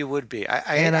 I know you would be. I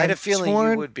had a feeling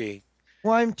you would be.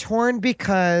 Well, I'm torn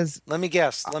because... Let me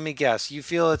guess. You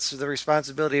feel it's the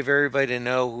responsibility of everybody to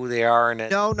know who they are.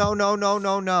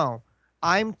 No.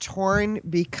 I'm torn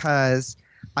because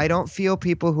I don't feel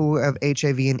people who have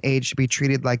HIV and AIDS should be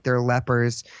treated like they're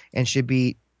lepers and should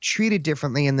be treated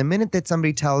differently. And the minute that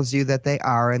somebody tells you that they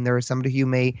are, and there is somebody who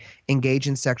may engage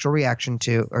in sexual reaction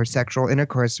to or sexual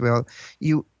intercourse with,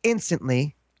 you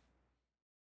instantly,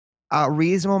 a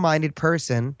reasonable-minded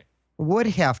person would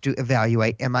have to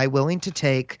evaluate, am I willing to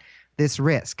take this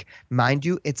risk? Mind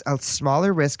you, it's a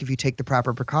smaller risk if you take the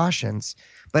proper precautions,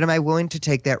 but am I willing to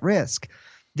take that risk?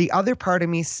 The other part of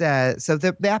me says,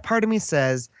 that part of me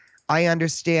says, I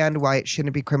understand why it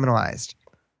shouldn't be criminalized.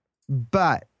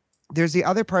 But there's the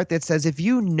other part that says, if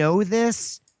you know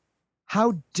this,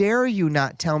 how dare you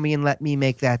not tell me and let me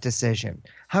make that decision?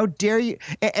 How dare you?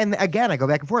 And again, I go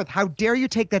back and forth. How dare you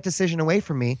take that decision away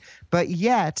from me? But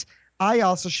yet, I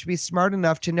also should be smart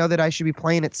enough to know that I should be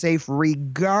playing it safe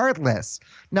regardless.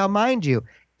 Now, mind you,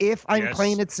 if I'm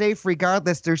playing it safe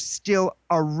regardless, there's still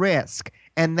a risk.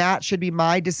 And that should be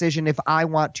my decision if I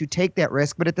want to take that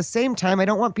risk. But at the same time, I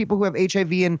don't want people who have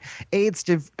HIV and AIDS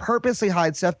to purposely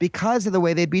hide stuff because of the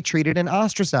way they'd be treated and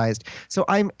ostracized. So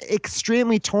I'm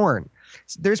extremely torn.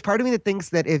 There's part of me that thinks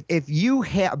that if you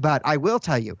have, but I will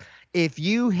tell you, if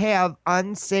you have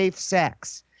unsafe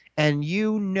sex and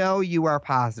you know you are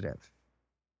positive,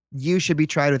 you should be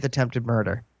tried with attempted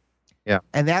murder. Yeah.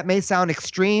 And that may sound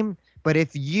extreme, but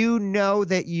if you know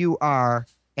that you are,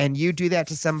 and you do that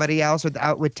to somebody else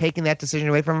with taking that decision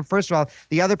away from them, first of all,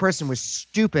 the other person was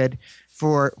stupid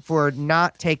for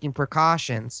not taking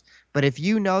precautions. But if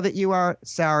you know that you are,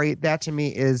 sorry, that to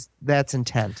me that's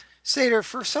intent. Seder,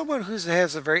 for someone who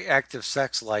has a very active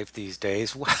sex life these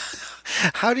days,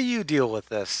 how do you deal with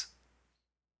this?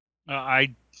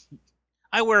 I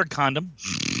wear a condom.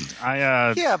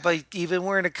 Yeah, but even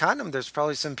wearing a condom, there's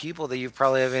probably some people that you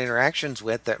probably have interactions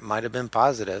with that might have been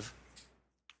positive.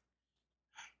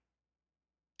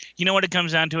 You know what it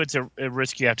comes down to? It's a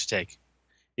risk you have to take.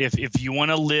 If you want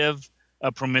to live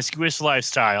a promiscuous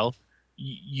lifestyle,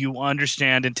 you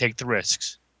understand and take the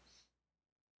risks.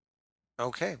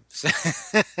 Okay.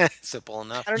 Simple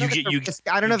enough. I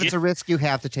don't know if it's a risk you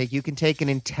have to take. You can take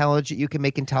you can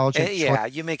make intelligent Yeah,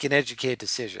 you make an educated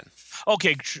decision.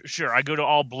 Okay, sure. I go to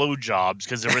all blowjobs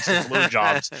because the risk of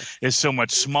blowjobs is so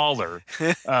much smaller,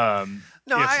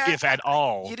 if at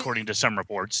all, according to some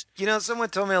reports. You know, someone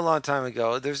told me a long time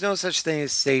ago, there's no such thing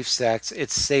as safe sex.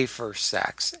 It's safer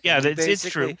sex. Yeah, it's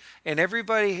true. And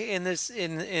everybody in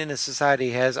a society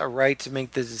has a right to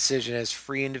make the decision as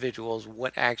free individuals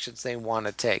what actions they want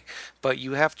to take. But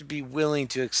you have to be willing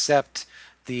to accept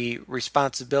the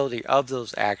responsibility of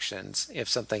those actions if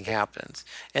something happens,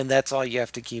 and that's all you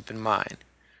have to keep in mind.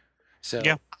 So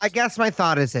yeah. I guess my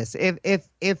thought is this: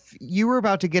 if you were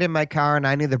about to get in my car and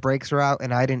I knew the brakes were out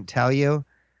and I didn't tell you,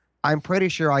 I'm pretty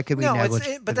sure I could be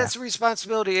negligent. But that's a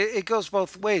responsibility. It goes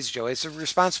both ways, Joe. It's a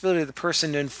responsibility of the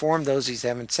person to inform those he's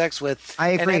having sex with. I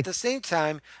agree. And at the same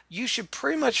time, you should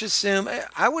pretty much assume.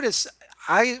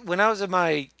 When I was in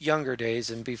my younger days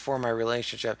and before my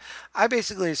relationship, I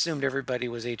basically assumed everybody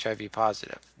was HIV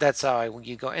positive. That's how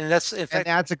you go, and that's in fact,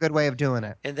 and that's a good way of doing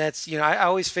it. And that's I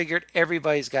always figured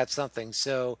everybody's got something.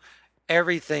 So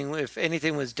everything, if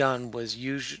anything was done, was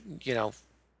usually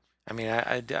I mean,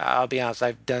 I'll be honest.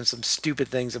 I've done some stupid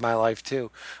things in my life too,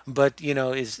 but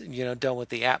is done with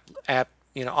the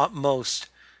utmost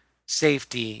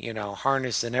safety,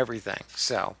 harness and everything.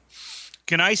 So,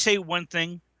 can I say one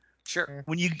thing? Sure.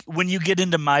 When you get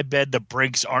into my bed, the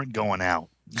brakes aren't going out.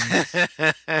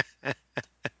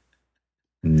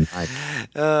 Nice.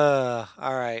 All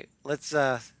right. Let's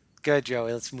go ahead,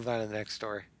 Joey. Let's move on to the next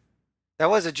story. That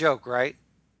was a joke, right?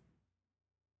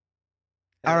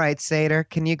 All right, Seder,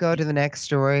 can you go to the next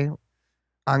story?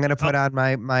 I'm gonna put on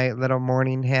my little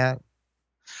morning hat.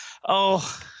 Oh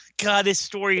God, this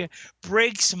story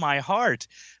breaks my heart.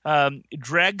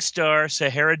 Drag star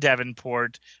Sahara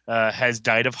Davenport has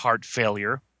died of heart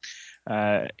failure.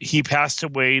 He passed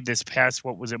away this past,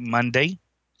 Monday?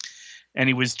 And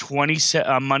he was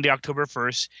Monday, October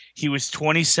 1st. He was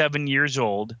 27 years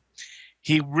old.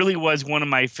 He really was one of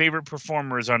my favorite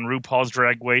performers on RuPaul's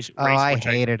Drag Race. Oh, I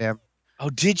hated him. Oh,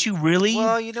 did you really?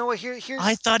 Well, you know what? Here's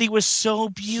I thought he was so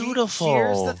beautiful.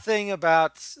 Here's the thing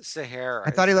about Sahara.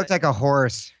 I thought he looked like a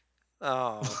horse.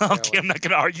 Oh, okay. I'm not going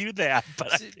to argue that.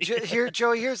 But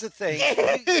Joey, here's the thing.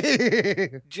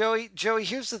 Joey,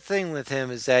 here's the thing with him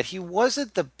is that he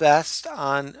wasn't the best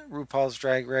on RuPaul's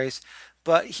Drag Race,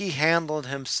 but he handled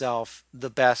himself the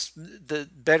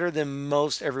better than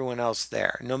most everyone else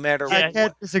there. No matter what. I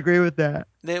can't disagree with that.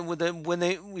 When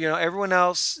they everyone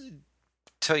else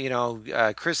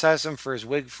criticized him for his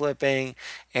wig flipping,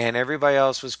 and everybody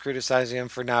else was criticizing him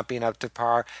for not being up to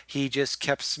par. He just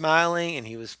kept smiling, and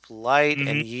he was polite,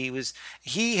 and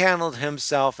he handled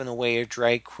himself in a way a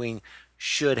drag queen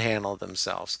should handle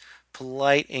themselves.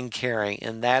 Polite and caring,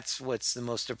 and that's what's the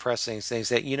most depressing thing is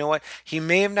that he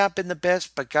may have not been the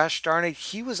best, but gosh darn it,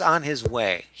 he was on his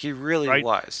way. He really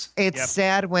was. It's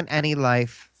sad when any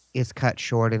life is cut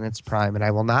short in its prime, and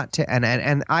I will not.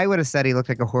 And I would have said he looked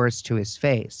like a horse to his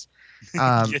face.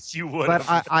 Yes, you would. But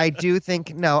I do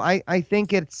think I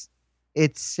think it's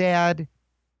sad,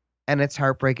 and it's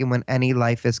heartbreaking when any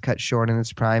life is cut short in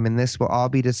its prime. And this will all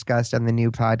be discussed on the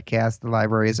new podcast, The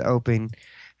Library is Open,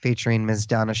 featuring Ms.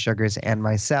 Donna Sugars and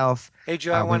myself. Hey,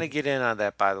 Joe, I want to get in on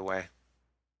that, by the way.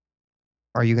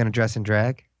 Are you going to dress in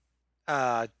drag?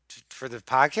 For the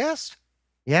podcast?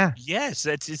 Yeah. Yes,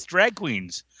 it's drag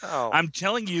queens. Oh. I'm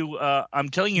telling you,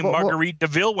 Marguerite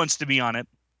DeVille wants to be on it.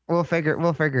 We'll figure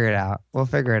it out.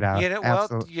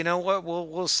 You know what?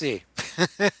 We'll see.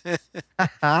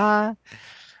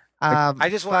 I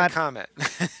just want but to comment.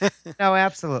 no,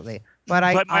 absolutely.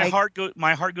 But my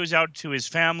heart goes out to his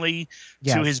family, to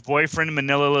yes. his boyfriend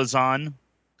Manila Lazan.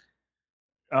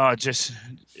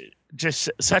 Just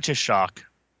such a shock.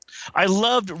 I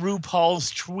loved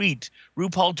RuPaul's tweet.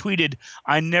 RuPaul tweeted,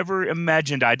 "I never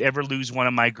imagined I'd ever lose one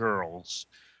of my girls,"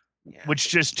 Yeah. which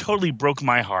just totally broke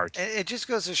my heart. It just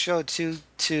goes to show too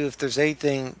if there's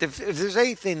anything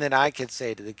that I could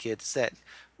say to the kids, that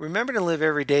remember to live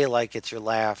every day like it's your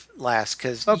last,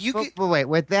 because you could. But wait,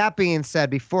 with that being said,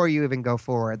 before you even go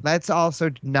forward, let's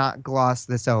also not gloss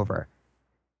this over.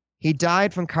 He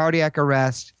died from cardiac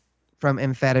arrest from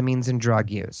amphetamines and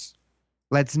drug use.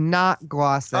 Let's not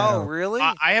gloss that over. Really?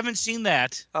 I haven't seen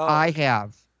that. Oh, I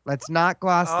have. Let's not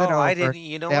gloss that over. I didn't.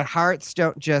 You know that what? hearts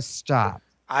don't just stop.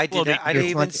 I didn't. I didn't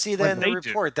even see that in the they do.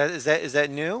 report. Is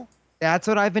that new? That's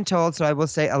what I've been told. So I will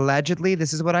say allegedly.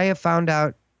 This is what I have found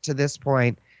out to this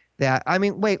point. That I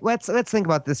mean, wait. Let's think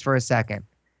about this for a second.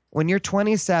 When you're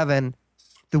 27,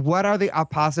 what are the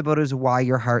possibilities of why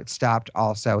your heart stopped?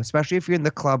 Also, especially if you're in the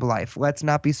club life. Let's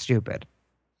not be stupid.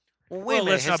 Well, wait a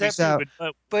minute. Let's not be stupid.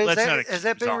 But let's has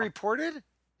that been reported?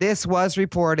 This was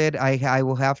reported. I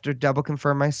will have to double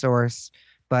confirm my source,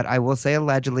 but I will say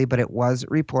allegedly. But it was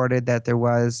reported that there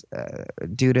was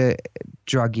due to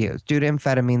drug use, due to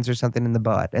amphetamines or something in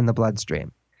the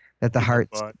bloodstream, that the heart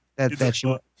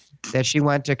that she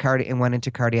went into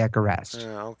cardiac arrest.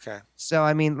 Oh, okay. So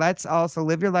I mean, let's also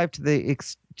live your life to the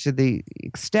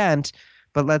extent,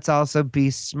 but let's also be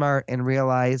smart and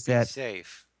realize Be that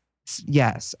safe.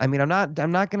 yes. I mean, I'm not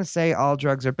going to say all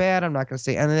drugs are bad. I'm not going to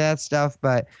say any of that stuff.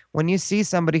 But when you see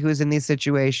somebody who's in these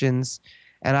situations,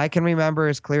 and I can remember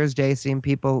as clear as day seeing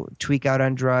people tweak out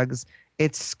on drugs,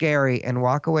 it's scary, and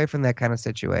walk away from that kind of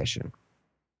situation.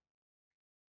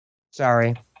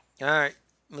 Sorry. All right.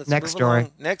 Let's Next move story.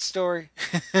 along. Next story.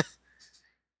 We're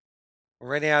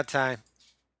running out of time.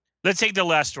 Let's take the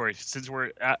last story since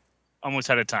we're almost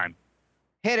out of time.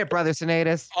 Hit it, Brother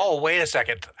Sinatus. Oh, wait a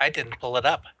second. I didn't pull it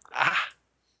up.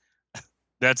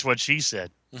 That's what she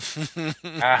said.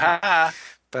 Aha.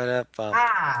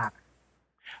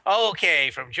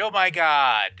 Okay, from Joe My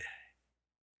God.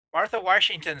 Martha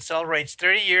Washington celebrates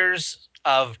 30 years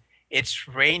of It's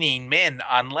Raining Men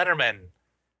on Letterman.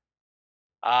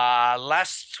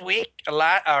 Last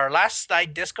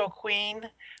night, Disco Queen,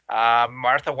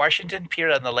 Martha Washington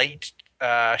appeared on the Late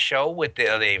Show with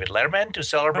David Letterman to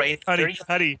celebrate.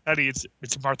 Honey, it's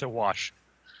Martha Wash.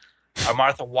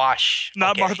 Martha Wash.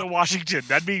 Not Okay. Martha Washington.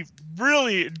 That'd be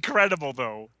really incredible,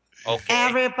 though. Okay.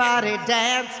 Everybody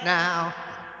dance now.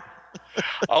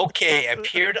 Okay,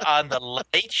 appeared on the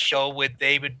Late Show with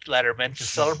David Letterman to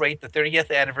celebrate the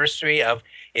 30th anniversary of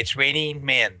It's Raining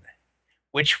Men,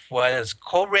 which was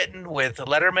co-written with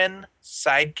Letterman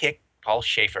sidekick Paul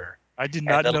Schaefer. I did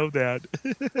not know that.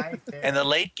 And the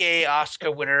late gay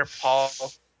Oscar winner Paul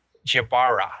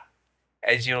Jabara.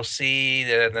 As you'll see,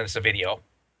 there's a video.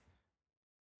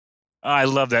 I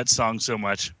love that song so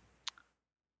much.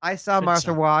 I saw Good Martha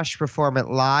song. Wash perform it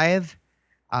live.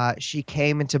 She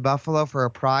came into Buffalo for a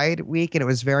Pride week, and it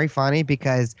was very funny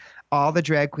because all the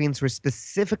drag queens were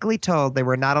specifically told they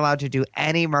were not allowed to do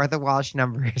any Martha Wash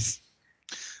numbers.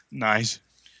 Nice.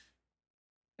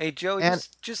 Hey, Joe, And-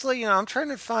 just let you know, I'm trying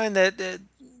to find that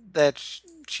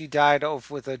she died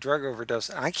with a drug overdose.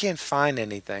 I can't find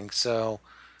anything, so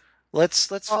let's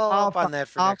follow up on that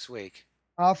for next week.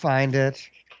 I'll find it.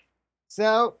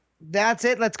 So that's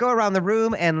it. Let's go around the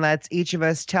room and let's each of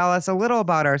us tell us a little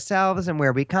about ourselves and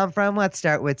where we come from. Let's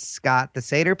start with Scott the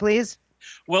Satyr, please.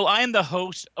 Well, I am the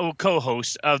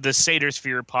co-host of the Satyr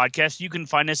podcast. You can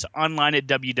find us online at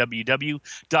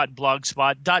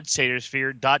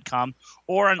www.blogspot.satyrsphere.com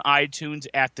or on iTunes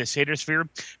at the Satyr.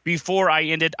 Before I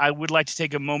end it, I would like to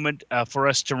take a moment for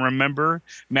us to remember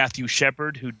Matthew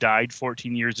Shepard, who died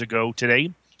 14 years ago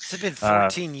today. Has it been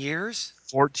 14 years?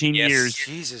 14 Yes. years.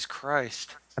 Jesus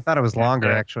Christ. I thought it was longer,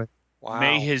 actually. Wow.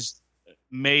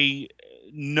 May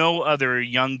no other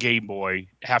young gay boy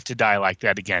have to die like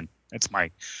that again. That's my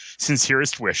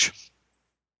sincerest wish.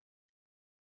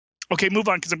 Okay, move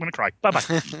on because I'm going to cry.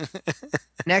 Bye-bye.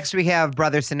 Next, we have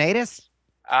Brother Sinatus.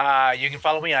 You can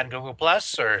follow me on Google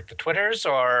Plus or the Twitters,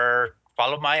 or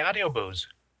follow my audio booze.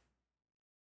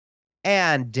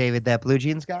 And David, that Blue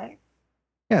Jeans guy.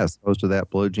 Yes, host of That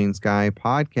Blue Jeans Guy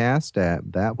podcast at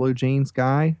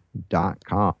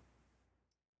thatbluejeansguy.com.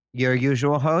 Your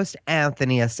usual host,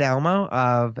 Anthony Aselmo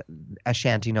of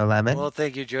Ashanti No Lemon. Well,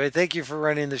 thank you, Joey. Thank you for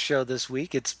running the show this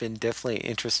week. It's been definitely an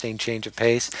interesting change of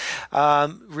pace.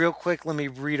 Real quick, let me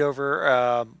read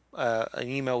over an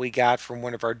email we got from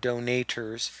one of our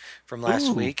donators from last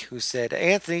Ooh. week who said,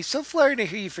 Anthony, so flattering to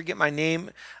hear you forget my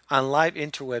name on live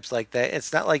interwebs like that.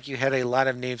 It's not like you had a lot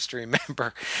of names to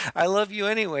remember. I love you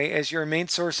anyway, as you're a main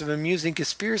source of amusing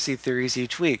conspiracy theories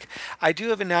each week. I do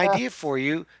have an idea for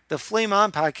you. The Flame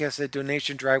On podcast, a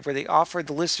donation drive where they offer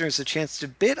the listeners a chance to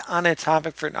bid on a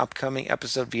topic for an upcoming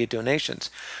episode via donations.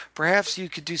 Perhaps you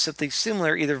could do something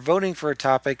similar, either voting for a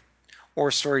topic or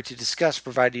story to discuss,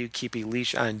 provided you keep a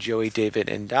leash on Joey, David,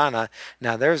 and Donna.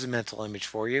 Now there's a mental image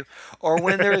for you. Or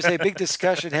when there is a big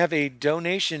discussion, have a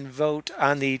donation vote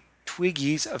on the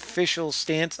Twiggy's official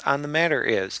stance on the matter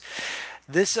is.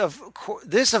 This, of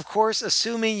course,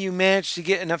 assuming you manage to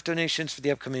get enough donations for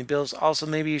the upcoming bills. Also,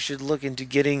 maybe you should look into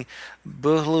getting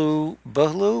Buhlu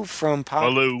from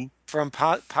Baloo.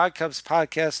 Podcub's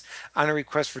podcast on a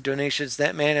request for donations.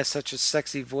 That man has such a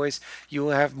sexy voice. You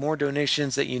will have more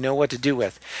donations that you know what to do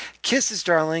with. Kisses,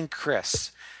 darling,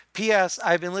 Chris. P.S.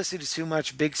 I've been listening to too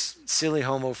much big silly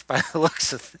homo by the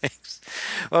looks of things.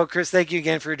 Well, Chris, thank you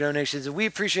again for your donations. And we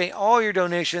appreciate all your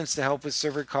donations to help with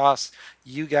server costs.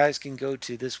 You guys can go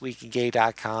to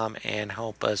thisweekingay.com and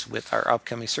help us with our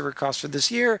upcoming server costs for this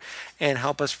year and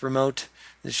help us promote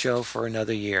the show for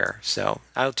another year. So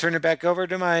I'll turn it back over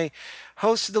to my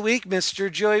host of the week,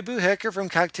 Mr. Joey Buhecker from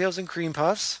Cocktails and Cream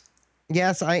Puffs.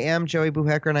 Yes, I am Joey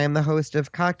Buhecker, and I am the host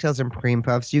of Cocktails and Cream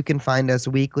Puffs. You can find us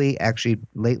weekly, actually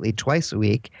lately twice a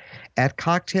week, at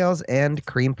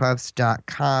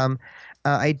cocktailsandcreampuffs.com.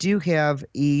 I do have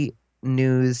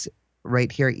e-news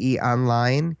right here,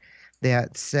 e-online,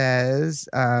 that says,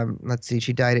 let's see,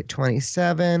 she died at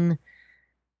 27.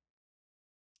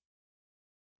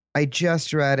 I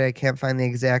just read it. I can't find the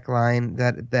exact line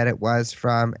that it was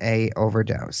from a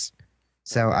overdose.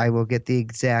 So I will get the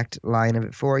exact line of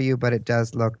it for you, but it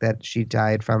does look that she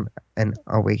died from an.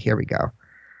 Oh wait, here we go.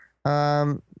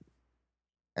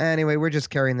 Anyway, we're just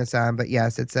carrying this on, but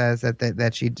yes, it says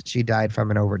that she died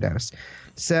from an overdose.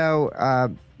 So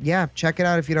yeah, check it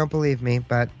out if you don't believe me.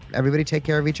 But everybody, take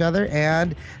care of each other,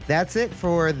 and that's it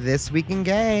for This Week in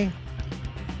Gay.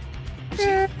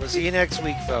 We'll see you next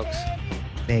week, folks.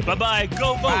 Maybe. Bye-bye.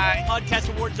 Go vote.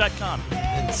 Podcastawards.com.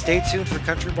 And stay tuned for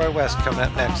Country Boy West coming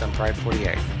up next on Pride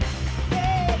 48.